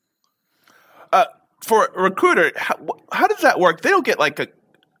 For a recruiter, how does that work? They don't get like they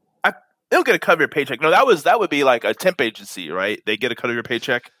don't get a cut of your paycheck. No, that would be like a temp agency, right? They get a cut of your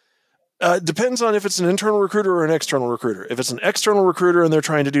paycheck. Depends on if it's an internal recruiter or an external recruiter. If it's an external recruiter and they're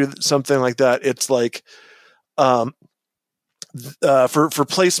trying to do something like that, it's like, for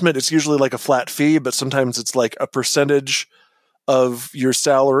placement, it's usually like a flat fee, but sometimes it's like a percentage of your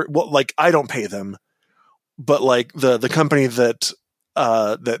salary. Well, like I don't pay them, but like the company that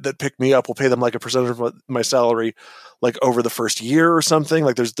picked me up will pay them like a percentage of my salary, like over the first year or something.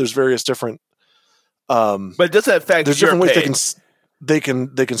 Like there's various different. But it doesn't affect. There's different ways they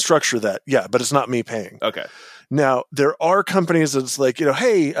can structure that. Yeah, but it's not me paying. Okay. Now there are companies that's like,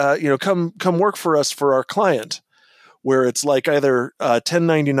 hey, come work for us for our client, where it's like either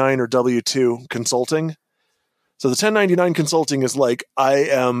 1099 or W-2 consulting. So the 1099 consulting is like I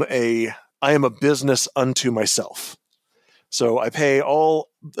am a business unto myself. So I pay all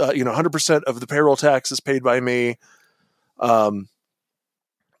 100% of the payroll taxes paid by me. Benefits,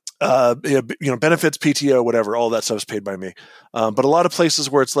 PTO, whatever, all that stuff is paid by me. But a lot of places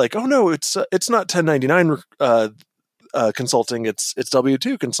where it's like, oh no, it's not 1099 consulting, it's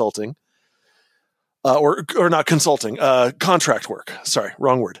W-2 consulting, or not consulting, contract work. Sorry,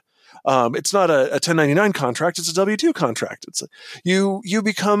 wrong word. It's not a 1099 contract; it's a W-2 contract. It's like you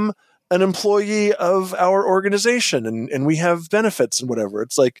become an employee of our organization, and we have benefits and whatever.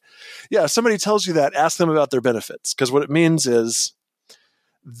 It's like, yeah, if somebody tells you that, ask them about their benefits, because what it means is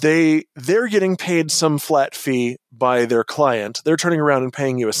they're getting paid some flat fee by their client. They're turning around and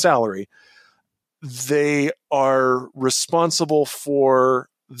paying you a salary. They are responsible for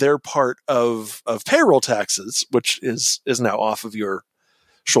their part of payroll taxes, which is now off of your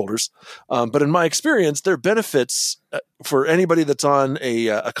shoulders. But in my experience, their benefits for anybody that's on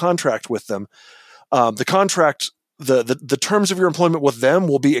a contract with them, the contract, the terms of your employment with them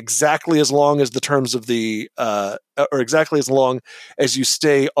will be exactly as long as the terms of or exactly as long as you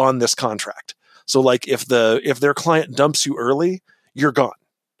stay on this contract. So like if their client dumps you early, you're gone.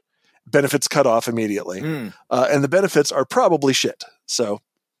 Benefits cut off immediately. And the benefits are probably shit. So,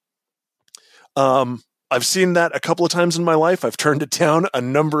 I've seen that a couple of times in my life. I've turned it down a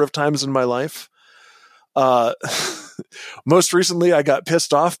number of times in my life. Most recently, I got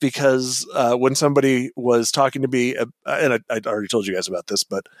pissed off because when somebody was talking to me, and I already told you guys about this,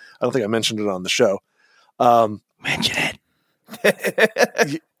 but I don't think I mentioned it on the show. Mention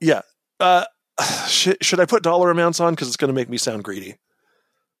it. Yeah. Should I put dollar amounts on? Because it's going to make me sound greedy.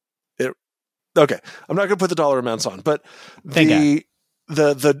 Okay. I'm not going to put the dollar amounts on, but the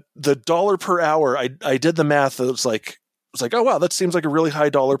dollar per hour, I did the math. It was like, oh wow, that seems like a really high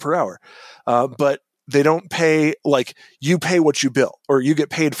dollar per hour. But they don't pay, like, you pay what you bill, or you get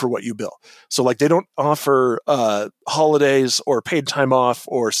paid for what you bill. So like they don't offer holidays or paid time off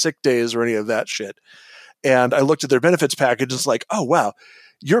or sick days or any of that shit. And I looked at their benefits package and it's like, oh wow,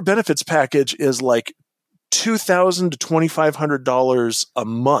 your benefits package is like $2,000 to $2,500 a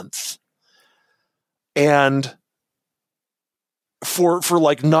month. and for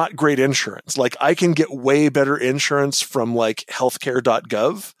like not great insurance. Like I can get way better insurance from like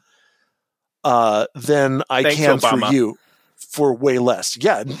healthcare.gov than I can Obama. for you for way less.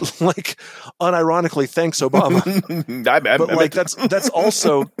 Yeah, like unironically, thanks Obama. But like that's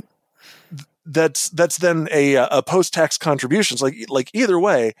also that's then a post-tax contributions. Like either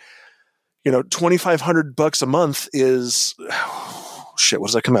way, $2,500 a month is shit. What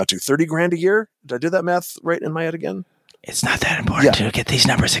does that come out to? 30 grand a year? Did I do that math right in my head again? It's not that important to get these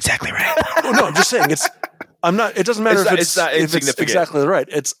numbers exactly right. Well, no, I'm just saying it doesn't matter if it's exactly right.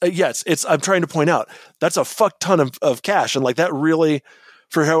 I'm trying to point out that's a fuck ton of cash. And like that really,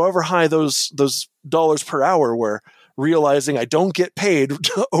 for however high those dollars per hour were, realizing I don't get paid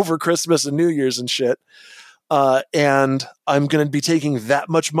over Christmas and New Year's and shit. And I'm going to be taking that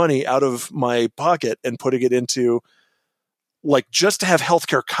much money out of my pocket and putting it into like just to have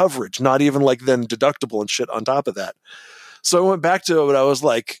healthcare coverage, not even like then deductible and shit on top of that. So I went back to it and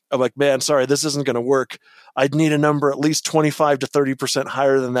I'm like, man, sorry, this isn't going to work. I'd need a number at least 25 to 30%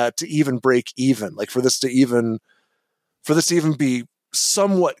 higher than that to even break even. Like for this to even be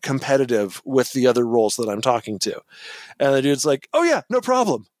somewhat competitive with the other roles that I'm talking to. And the dude's like, oh yeah, no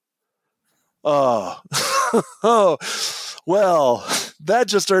problem. Oh, oh, well, that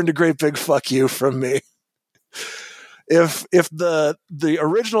just earned a great big fuck you from me. If the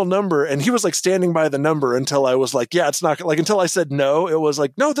original number, and he was like standing by the number until I was like, yeah, it's not like, until I said no, it was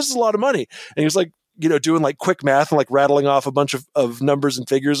like, no, this is a lot of money. And he was like, doing like quick math and like rattling off a bunch of numbers and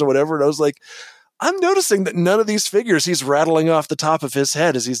figures or whatever. And I was like, I'm noticing that none of these figures he's rattling off the top of his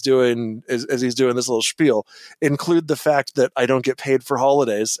head as he's doing this little spiel include the fact that I don't get paid for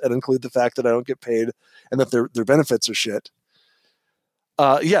holidays and include the fact that I don't get paid and that their benefits are shit.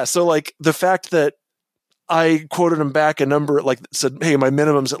 So like the fact that I quoted him back a number like said, hey, my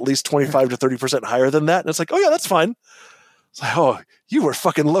minimum's at least 25 to 30% higher than that. And it's like, oh yeah, that's fine. It's like, oh, you were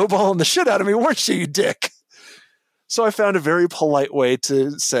fucking lowballing the shit out of me, weren't you, you dick? So I found a very polite way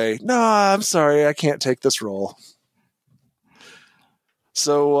to say, no, I'm sorry, I can't take this role.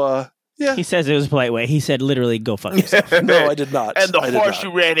 So, yeah. He says it was a polite way. He said literally, go fuck yourself. No, I did not. And the horse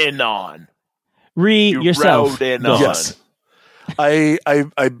you ran in on. Yourself. Rode in on. Yes.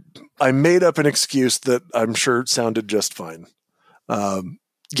 I made up an excuse that I'm sure sounded just fine.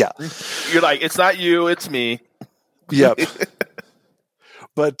 Yeah. You're like, it's not you, it's me. Yep.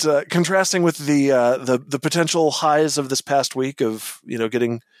 But contrasting with the potential highs of this past week of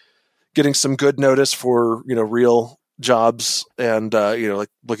getting some good notice for real jobs and like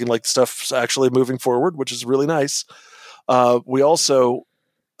looking like stuff's actually moving forward, which is really nice. We also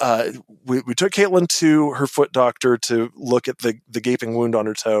we took Caitlin to her foot doctor to look at the gaping wound on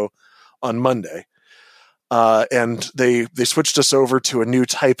her toe on Monday. And they switched us over to a new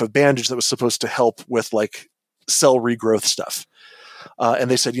type of bandage that was supposed to help with like cell regrowth stuff.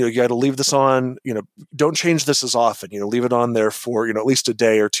 And they said, you got to leave this on, don't change this as often, leave it on there for, at least a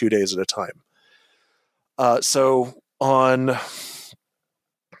day or 2 days at a time. So on, I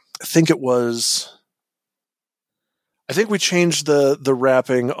think we changed the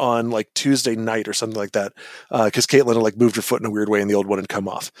wrapping on like Tuesday night or something like that. Cause Caitlin had like moved her foot in a weird way and the old one had come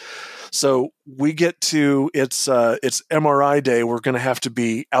off. So we get to it's MRI day. We're going to have to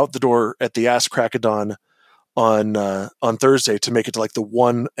be out the door at the ass crack of dawn on Thursday to make it to like the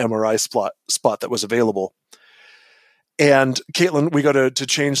one MRI spot that was available. And Caitlin, we go to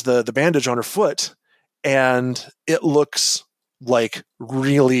change the bandage on her foot and it looks like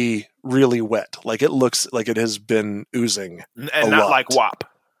really, really wet. Like it looks like it has been oozing. And not like WAP.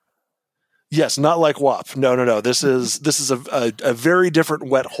 Yes, not like WAP. No. This is a very different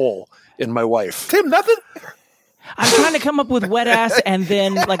wet hole in my wife. Tim, nothing? I'm trying to come up with wet ass and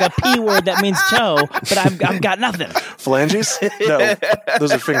then like a P word that means toe, but I've got nothing. Phalanges? No,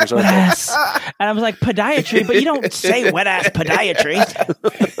 those are fingers. Wet ass. And I was like, podiatry, but you don't say wet ass podiatry.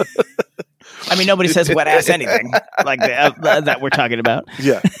 I mean, nobody says wet ass anything like that we're talking about.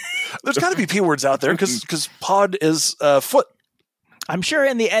 Yeah. There's got to be P words out there because pod is foot. I'm sure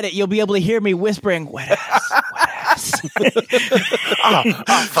in the edit you'll be able to hear me whispering, wet ass, wet ass.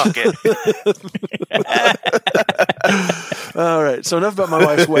 oh, fuck it. All right. So enough about my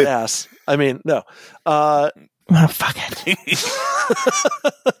wife's wet ass. I mean, no. Fuck it.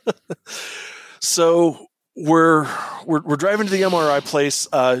 So we're driving to the MRI place.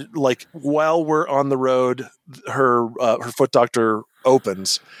 Like while we're on the road, her foot doctor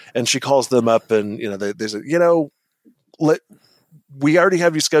opens and she calls them up and they say, we already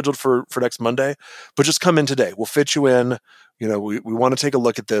have you scheduled for next Monday, but just come in today. We'll fit you in. We want to take a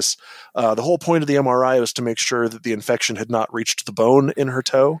look at this. The whole point of the MRI was to make sure that the infection had not reached the bone in her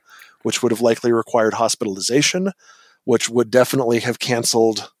toe, which would have likely required hospitalization, which would definitely have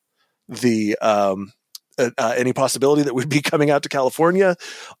canceled the any possibility that we'd be coming out to California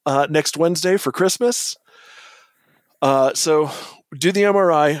next Wednesday for Christmas. So do the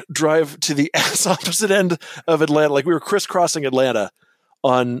MRI, drive to the opposite end of Atlanta. Like we were crisscrossing Atlanta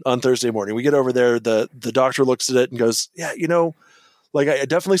on Thursday morning. We get over there, the doctor looks at it and goes, yeah, like I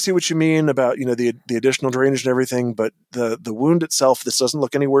definitely see what you mean about, the additional drainage and everything, but the wound itself, this doesn't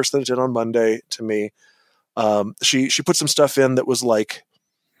look any worse than it did on Monday to me. She put some stuff in that was like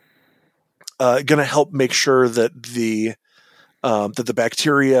going to help make sure that the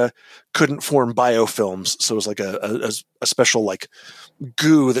bacteria couldn't form biofilms. So it was like a special like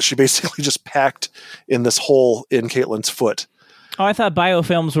goo that she basically just packed in this hole in Caitlin's foot. Oh, I thought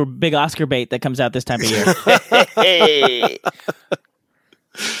biofilms were big Oscar bait that comes out this time of year. Hey.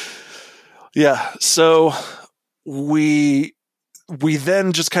 Yeah. So we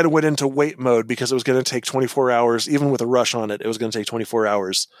then just kind of went into wait mode because it was going to take 24 hours, even with a rush on it. It was going to take 24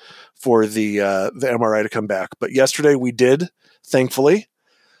 hours for the MRI to come back. But yesterday we did, thankfully.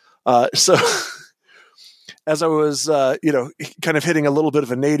 So as I was, kind of hitting a little bit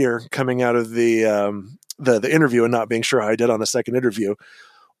of a nadir coming out of the interview and not being sure how I did on the second interview,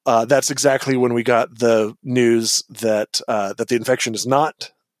 that's exactly when we got the news that the infection is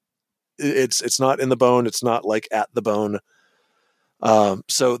not. It's not in the bone. It's not like at the bone.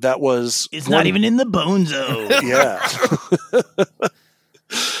 So that was. It's not even in the bone zone. Yeah.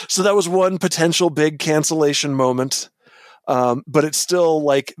 So that was one potential big cancellation moment. But it's still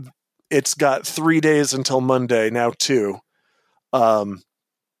like it's got 3 days until Monday, now 2, to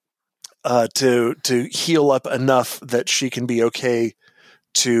heal up enough that she can be okay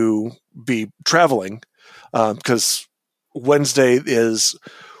to be traveling. Because Wednesday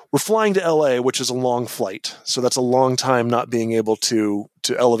we're flying to LA, which is a long flight. So that's a long time not being able to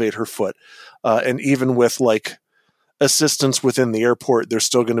elevate her foot. And even with like assistance within the airport, there's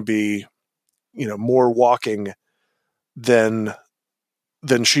still going to be, more walking than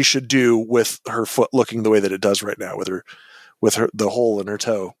she should do with her foot looking the way that it does right now with the hole in her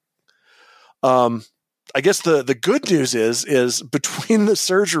toe. I guess the good news is between the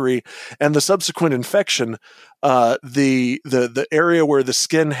surgery and the subsequent infection, the area where the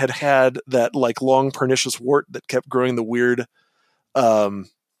skin had that like long pernicious wart that kept growing the weird,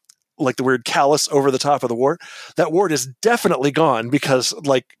 like the weird callus over the top of the wart, that wart is definitely gone because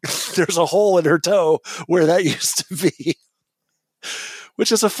like there's a hole in her toe where that used to be,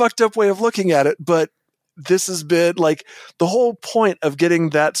 which is a fucked up way of looking at it. But this has been like the whole point of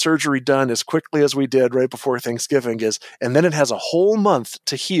getting that surgery done as quickly as we did right before Thanksgiving and then it has a whole month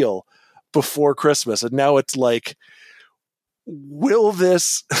to heal before Christmas. And now it's like, will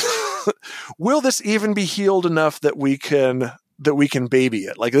this even be healed enough that we can baby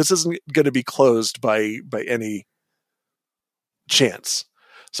it? Like this isn't going to be closed by any chance.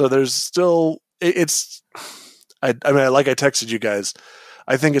 So there's still, I texted you guys,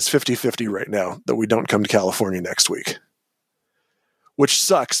 I think it's 50-50 right now that we don't come to California next week, which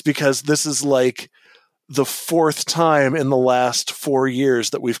sucks because this is like the 4th time in the last 4 years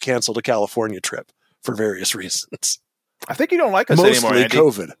that we've canceled a California trip for various reasons. I think you don't like us mostly anymore, Andy.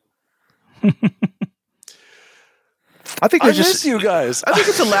 COVID. I think I miss you guys. I think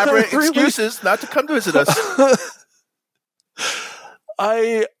it's elaborate excuses not to come to visit us.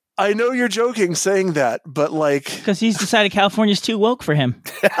 I know you're joking saying that, but like... Because he's decided California's too woke for him.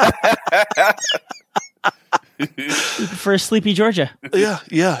 He prefers sleepy Georgia. Yeah.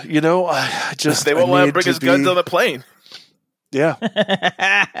 I just... They won't let him bring his guns on the plane. Yeah.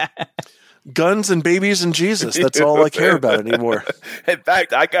 Guns and babies and Jesus. That's all I care about anymore. In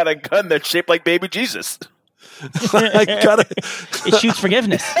fact, I got a gun that's shaped like baby Jesus. It shoots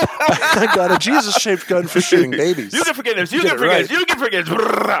forgiveness. I got a Jesus-shaped gun for shooting babies. You get forgiveness. You get forgiveness. Right. You get forgiveness.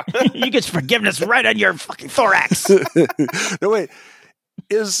 You get forgiveness right on your fucking thorax. No, wait.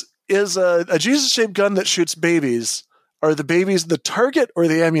 Is a Jesus-shaped gun that shoots babies, are the babies the target or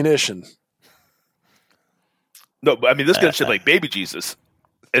the ammunition? No, I mean, this gun's shaped like baby Jesus.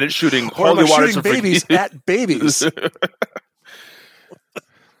 And it's shooting holy water shooting babies at babies.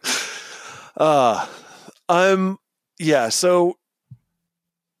 So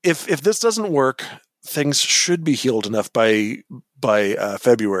if this doesn't work, things should be healed enough by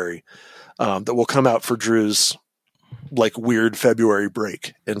February that will come out for Drew's like weird February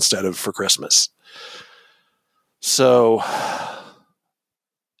break instead of for Christmas. So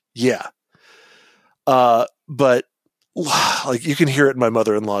yeah. But like you can hear it in my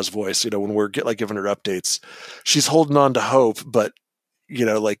mother-in-law's voice, when we're giving her updates, she's holding on to hope, but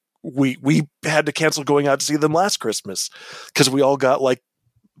like we had to cancel going out to see them last Christmas because we all got like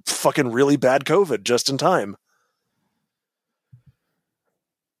fucking really bad COVID just in time.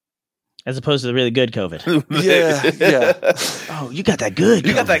 As opposed to the really good COVID. Yeah. Oh, you got that good COVID.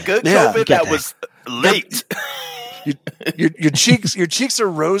 You got that good Yeah. COVID that was late. Your cheeks are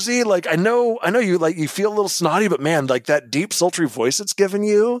rosy. Like I know you feel a little snotty, but man, like that deep sultry voice it's giving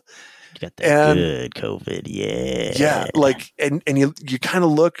you. You got that good COVID, yeah. Like and you kind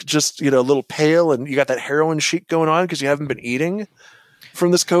of look just a little pale, and you got that heroin chic going on because you haven't been eating from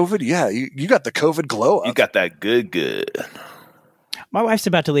this COVID. Yeah, you got the COVID glow up. You got that good. My wife's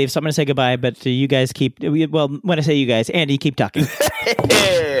about to leave, so I'm going to say goodbye. But you guys when I say you guys, Andy, keep talking.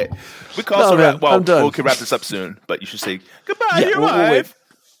 We can also wrap. Well, we can wrap this up soon, but you should say goodbye to your wife.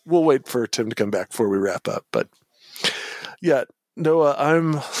 We'll wait for Tim to come back before we wrap up. But yeah, Noah,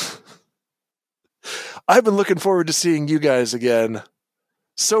 I've been looking forward to seeing you guys again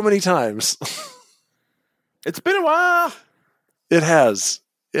so many times. It's been a while. It has.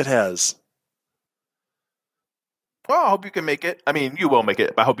 Well, I hope you can make it. I mean, you will make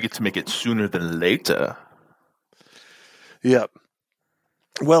it, but I hope you get to make it sooner than later. Yep.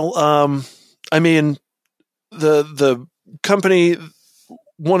 Well, I mean, the company,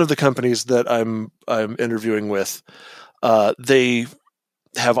 one of the companies that I'm interviewing with, they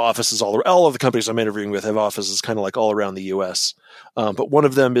have offices all of the companies I'm interviewing with have offices kind of like all around the U.S. But one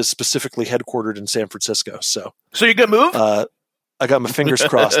of them is specifically headquartered in San Francisco. So you gonna move? I got my fingers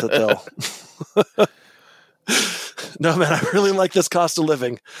crossed that they'll. No, man, I really like this cost of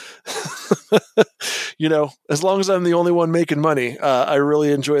living. As long as I'm the only one making money, I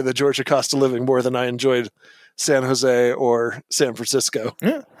really enjoy the Georgia cost of living more than I enjoyed San Jose or San Francisco.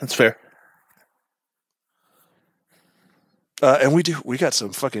 Yeah, that's fair. And we got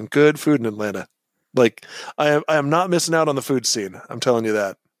some fucking good food in Atlanta. Like, I am not missing out on the food scene. I'm telling you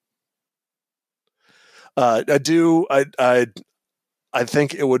that. I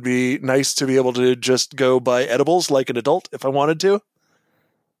think it would be nice to be able to just go buy edibles like an adult if I wanted to.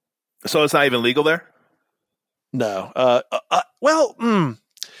 So it's not even legal there? No.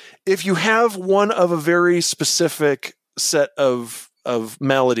 If you have one of a very specific set of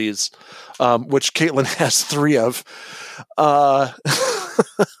maladies, which Caitlin has 3 of,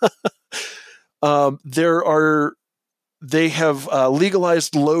 they have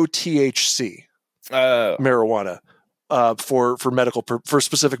legalized low THC marijuana. For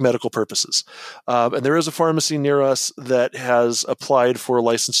specific medical purposes, and there is a pharmacy near us that has applied for a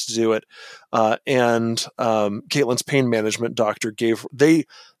license to do it. And Caitlin's pain management doctor they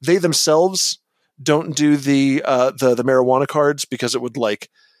themselves don't do the marijuana cards because it would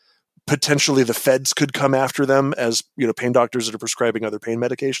potentially the feds could come after them as pain doctors that are prescribing other pain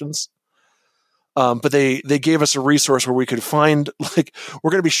medications. But they gave us a resource where we could find, we're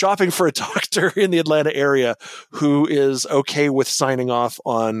going to be shopping for a doctor in the Atlanta area who is okay with signing off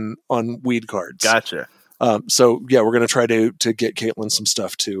on weed cards. Gotcha. So yeah, we're going to try to get Caitlin some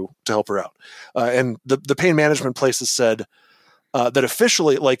stuff to help her out. And the pain management places said that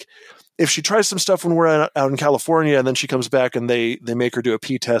officially, if she tries some stuff when we're out in California and then she comes back and they make her do a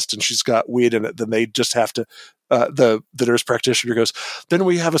pee test and she's got weed in it, then they just have to, the nurse practitioner goes, then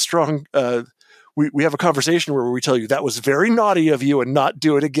we have a strong, we have a conversation where we tell you that was very naughty of you and not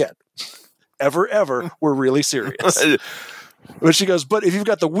do it again. Ever, we're really serious. But she goes, but if you've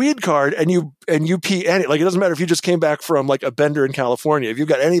got the weed card and you pee it doesn't matter if you just came back from a bender in California. If you've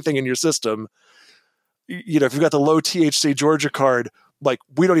got anything in your system, if you've got the low THC Georgia card,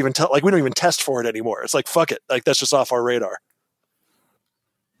 we don't even test for it anymore. It's fuck it. That's just off our radar.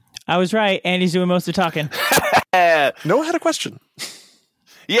 I was right. Andy's doing most of the talking. Noah had a question.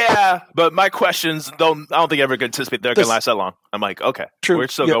 Yeah, but my questions I don't think ever going to anticipate they're going to last that long. I'm like, okay, true. We're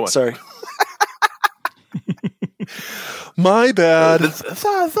still going. Sorry. My bad.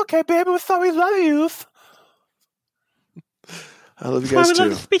 It's okay, baby. We thought we love you. I love you guys too.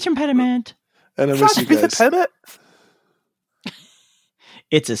 Love speech impediment. And I miss you guys.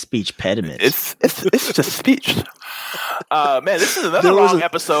 It's a speech pediment. It's just speech. Man, this is another long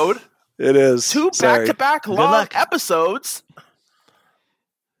episode. It is. 2 back-to-back long episodes.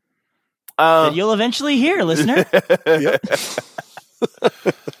 That you'll eventually hear, listener. Yep.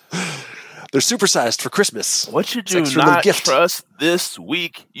 They're supersized for Christmas. What you do not trust this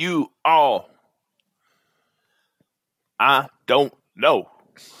week, you all? I don't know.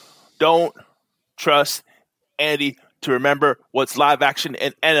 Don't trust Andy to remember what's live action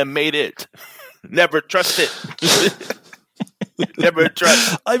and animated. Never trust it. Never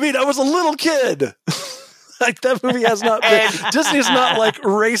trust. I mean, I was a little kid. That movie has not been. Disney's not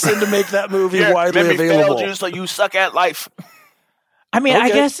racing to make that movie widely available. Failed you, so you suck at life. I mean, okay. I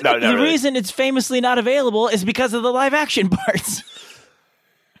guess the reason it's famously not available is because of the live action parts.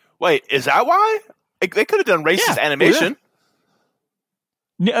 Wait, is that why? They could have done racist animation.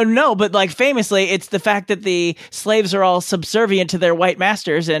 No, but like famously, it's the fact that the slaves are all subservient to their white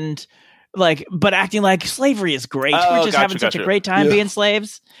masters and like, but acting like slavery is great. We're just having such a great time being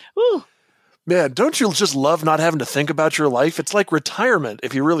slaves. Woo. Man, don't you just love not having to think about your life? It's like retirement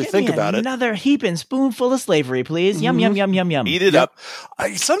if you really think about it. Another heaping spoonful of slavery, please. Yum, yum, yum, yum, yum. Eat it up.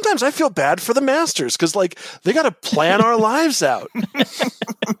 Sometimes I feel bad for the masters because, like, they got to plan our lives out.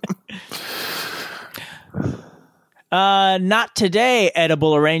 Not today,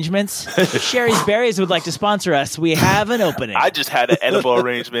 edible arrangements. Sherry's Berries would like to sponsor us. We have an opening. I just had an edible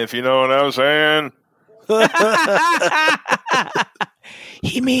arrangement, if you know what I'm saying.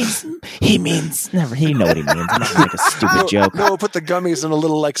 He means never. He know what he means. I'm not gonna make a stupid joke. No, put the gummies in a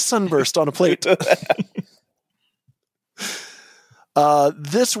little like sunburst on a plate.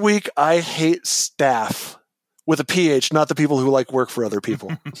 This week I hate staff with a PH, not the people who like work for other people.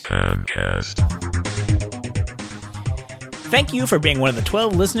 TANcast. Thank you for being one of the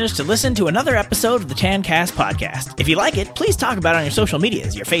 12 listeners to listen to another episode of the TANcast podcast. If you like it, please talk about it on your social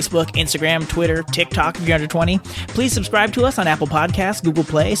medias, your Facebook, Instagram, Twitter, TikTok if you're under 20. Please subscribe to us on Apple Podcasts, Google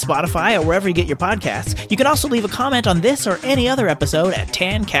Play, Spotify, or wherever you get your podcasts. You can also leave a comment on this or any other episode at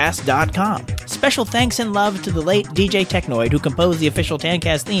tancast.com. Special thanks and love to the late DJ Technoid who composed the official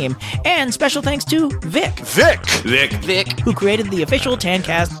TANcast theme, and special thanks to Vic, who created the official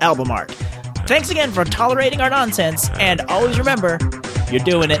TANcast album art. Thanks again for tolerating our nonsense, and always remember, you're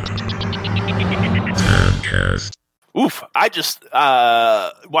doing it. TANcast. Oof, I just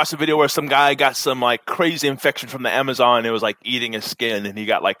watched a video where some guy got some like crazy infection from the Amazon. It was like eating his skin, and he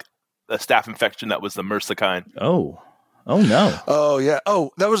got like a staph infection that was the MRSA kind. Oh no. Oh yeah.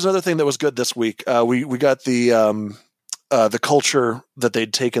 Oh, that was another thing that was good this week. We got the culture that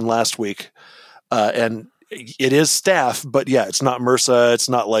they'd taken last week, and it is staph, but yeah, it's not MRSA. It's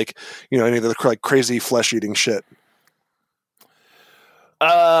not like, any of the like crazy flesh eating shit.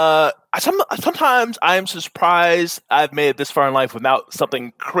 Sometimes I'm surprised I've made it this far in life without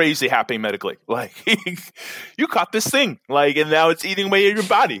something crazy happening medically. Like, you caught this thing, like, and now it's eating away at your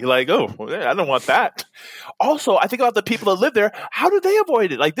body. Like, oh, I don't want that. Also, I think about the people that live there. How do they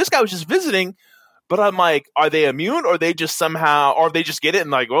avoid it? Like, this guy was just visiting, but I'm like, are they immune, or they just somehow, or they just get it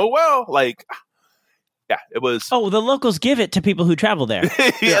and like, oh well, like. Yeah, it was. Oh, the locals give it to people who travel there.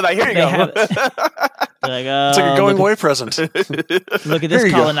 Yeah, like, here you go. Like, it's like a going away present. Look at this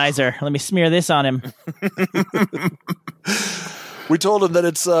colonizer. Let me smear this on him. We told him that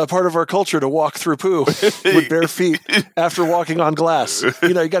it's part of our culture to walk through poo with bare feet after walking on glass.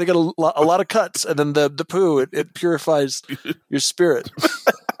 You got to get a lot of cuts, and then the poo, it purifies your spirit.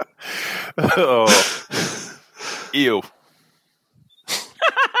 Oh. Ew.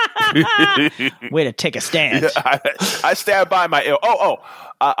 Way to take a stand. Yeah, I stand by my ill. I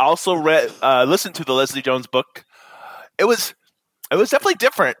also listened to the Leslie Jones book. It was definitely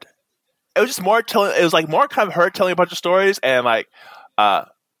different. It was just more it was like more kind of her telling a bunch of stories, and like and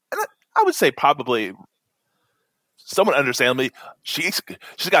I would say probably somewhat understandably, she's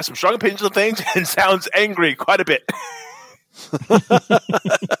got some strong opinions of things and sounds angry quite a bit.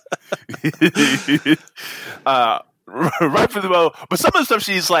 Right for the moment, but some of the stuff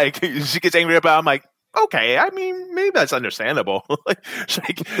she gets angry about. I'm like, okay, I mean, maybe that's understandable.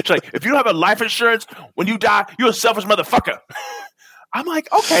 she's like, if you don't have a life insurance when you die, you're a selfish motherfucker. I'm like,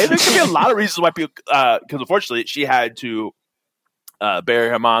 okay, there could be a lot of reasons why people, because unfortunately she had to bury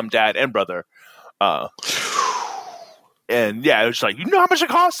her mom, dad, and brother. And yeah, it was like, you know how much it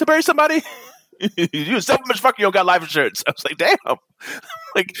costs to bury somebody? You're a selfish motherfucker, you don't got life insurance. I was like, damn.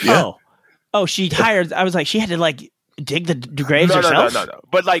 Like, yeah. Oh, she hired. I was like, she had to like dig the graves herself. No.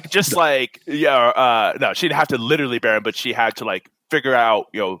 But like, just like, yeah, no, she didn't have to literally bury him, but she had to like figure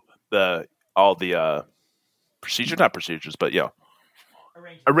out, all the procedures, not procedures, but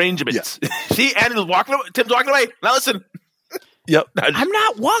arrangements. Yeah. See, Annie's walking away. Tim's walking away. Now listen. Yep. I'm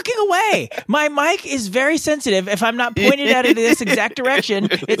not walking away. My mic is very sensitive. If I'm not pointed at it in this exact direction,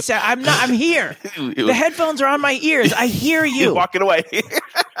 I'm here. The headphones are on my ears. I hear you. He's walking away.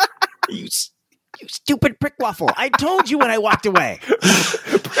 You stupid prick waffle. I told you when I walked away.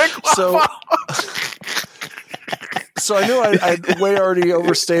 Prick waffle. So I knew I'd way already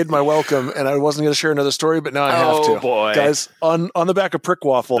overstayed my welcome, and I wasn't going to share another story, but now I have to. Oh, boy. Guys, on the back of Prick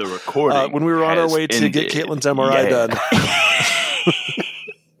Waffle, the recording when we were on our way to get Caitlin's MRI done.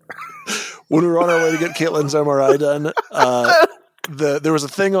 When we were on our way to get Caitlin's MRI done, there was a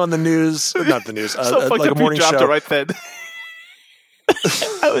thing on the news, not the news, like a morning show. Right then.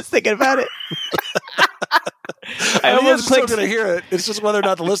 I was thinking about it. I almost still going to hear it. It's just whether or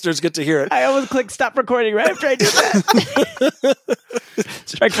not the listeners get to hear it. I almost clicked stop recording right after I did that.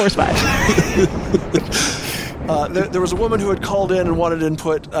 Strike Force 5. There was a woman who had called in and wanted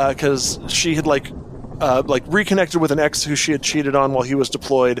input because she had reconnected with an ex who she had cheated on while he was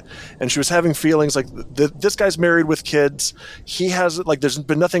deployed, and she was having feelings like this guy's married with kids. He has there's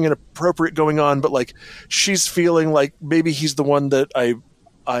been nothing inappropriate going on, but she's feeling like maybe he's the one that I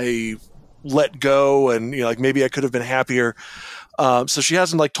let go, and maybe I could have been happier. So she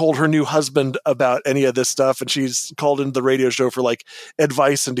hasn't told her new husband about any of this stuff, and she's called into the radio show for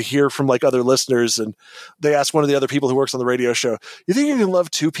advice and to hear from other listeners. And they asked one of the other people who works on the radio show, "You think you can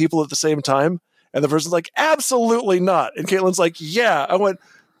love two people at the same time?" And the person's like, "Absolutely not." And Caitlin's like, "Yeah." I went,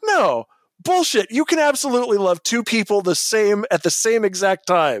 "No, bullshit. You can absolutely love two people at the same exact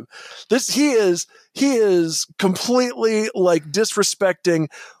time. He is completely disrespecting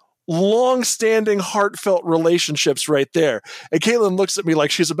long-standing heartfelt relationships right there." And Caitlin looks at me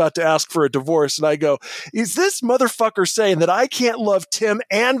like she's about to ask for a divorce, and I go, "Is this motherfucker saying that I can't love Tim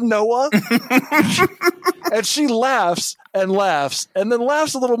and Noah?" And she laughs and laughs and then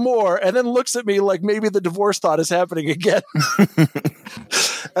laughs a little more and then looks at me like maybe the divorce thought is happening again.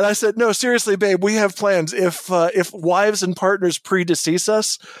 And I said, "No, seriously, babe, we have plans. If wives and partners predecease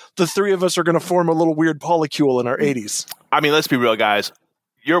us, the three of us are going to form a little weird polycule in our 80s. I mean, let's be real, guys.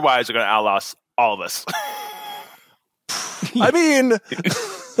 Your wives are going to outlaw all of us. I mean,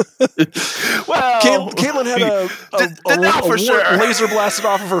 well, Caitlin had a laser blasted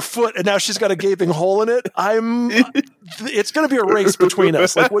off of her foot, and now she's got a gaping hole in it. It's going to be a race between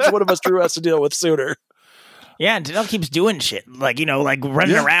us. Which one of us Drew has to deal with sooner? Yeah, and Danelle keeps doing shit, running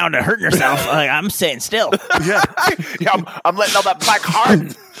around and hurting herself. I'm staying still. Yeah, I'm letting all that black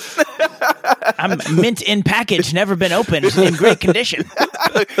heart. I'm mint in package, never been opened, in great condition.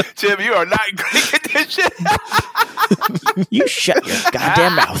 Tim, you are not in great condition. You shut your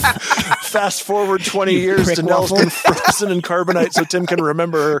goddamn mouth. Fast forward 20 years, Danelle's been frozen in carbonite so Tim can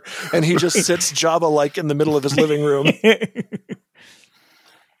remember her, and he just sits Jabba-like in the middle of his living room.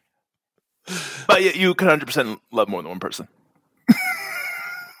 But you can 100% love more than one person.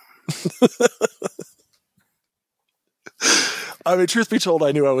 I mean, truth be told,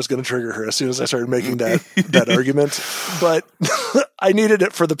 I knew I was going to trigger her as soon as I started making that argument, but I needed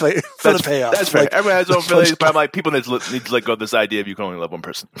it for the payoff. That's fair. Everyone has their own feelings, but I'm people need to let go of this idea of you can only love one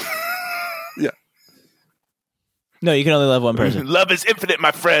person. Yeah. No, you can only love one person. Love is infinite,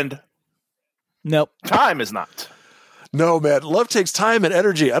 my friend. Nope. Time is not. No, man. Love takes time and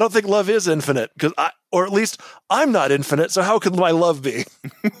energy. I don't think love is infinite, or at least I'm not infinite. So how can my love be?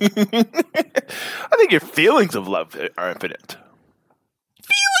 I think your feelings of love are infinite.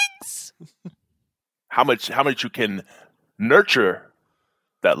 Feelings. How much you can nurture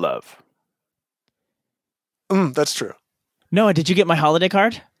that love. That's true. Noah, did you get my holiday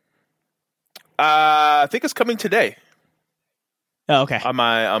card? I think it's coming today. Oh, okay. On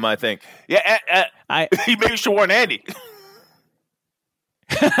my thing. Yeah, he made sure warn Andy.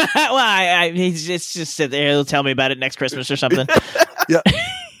 Well, it's just sit there. He'll tell me about it next Christmas or something. Yeah.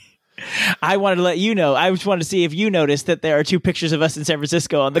 I wanted to let you know. I just wanted to see if you noticed that there are 2 pictures of us in San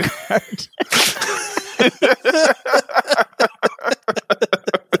Francisco on the card.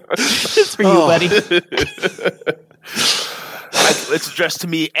 It's for you, buddy. It's addressed to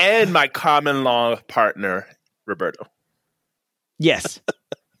me and my common law partner, Roberto. Yes.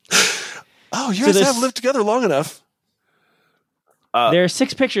 Oh, you guys have lived together long enough. There are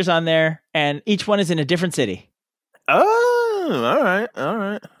 6 pictures on there, and each one is in a different city. Oh, all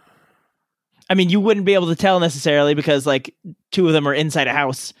right. I mean, you wouldn't be able to tell necessarily because, 2 of them are inside a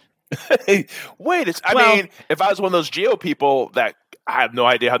house. Wait, I mean, if I was one of those geo people that I have no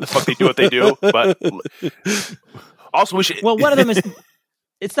idea how the fuck they do what they do, but also we should. Well, one of them is.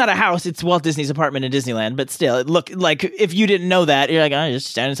 It's not a house; it's Walt Disney's apartment in Disneyland. But still, it look like if you didn't know that, you're like, "Oh, you're just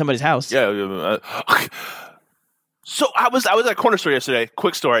standing in somebody's house." Yeah. So I was at a corner store yesterday.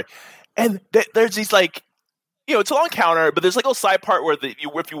 Quick story, and there's these it's a long counter, but there's a little side part where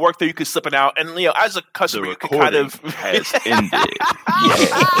if you work there, you can slip it out, and as a customer, you can kind of has ended.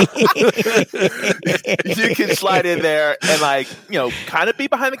 You can slide in there and kind of be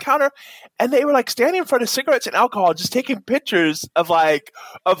behind the counter. And they were standing in front of cigarettes and alcohol, just taking pictures of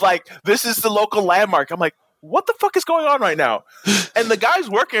this is the local landmark. I'm like, what the fuck is going on right now? And the guys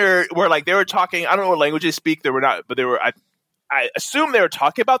working were they were talking. I don't know what language they speak. They were not, but they were. I assume they were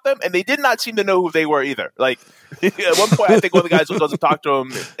talking about them, and they did not seem to know who they were either. At one point, I think one of the guys goes and talked to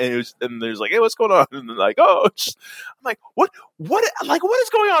him, and there's like, "Hey, what's going on?" And they're like, "Oh," I'm like, "What is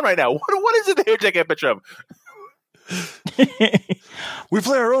going on right now? What is it that you're taking a picture of?" We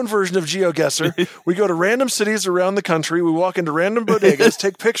play our own version of GeoGuessr. We go to random cities around the country. We walk into random bodegas,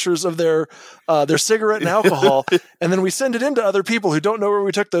 take pictures of their cigarette and alcohol, and then we send it in to other people who don't know where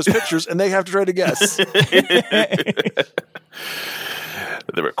we took those pictures, and they have to try to guess.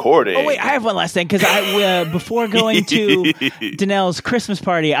 The recording. Oh wait, I have one last thing because I before going to Danelle's Christmas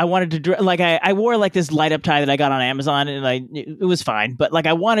party, I wanted to I wore like this light up tie that I got on Amazon, and it was fine, but like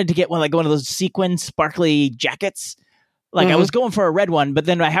I wanted to get one of those sequin sparkly jackets. Like I was going for a red one, but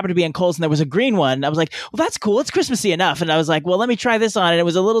then I happened to be in Kohl's and there was a green one. I was like, well, that's cool. It's Christmassy enough. And I was like, well, let me try this on. And it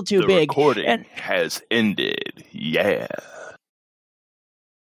was a little too big. The recording has ended. Yeah.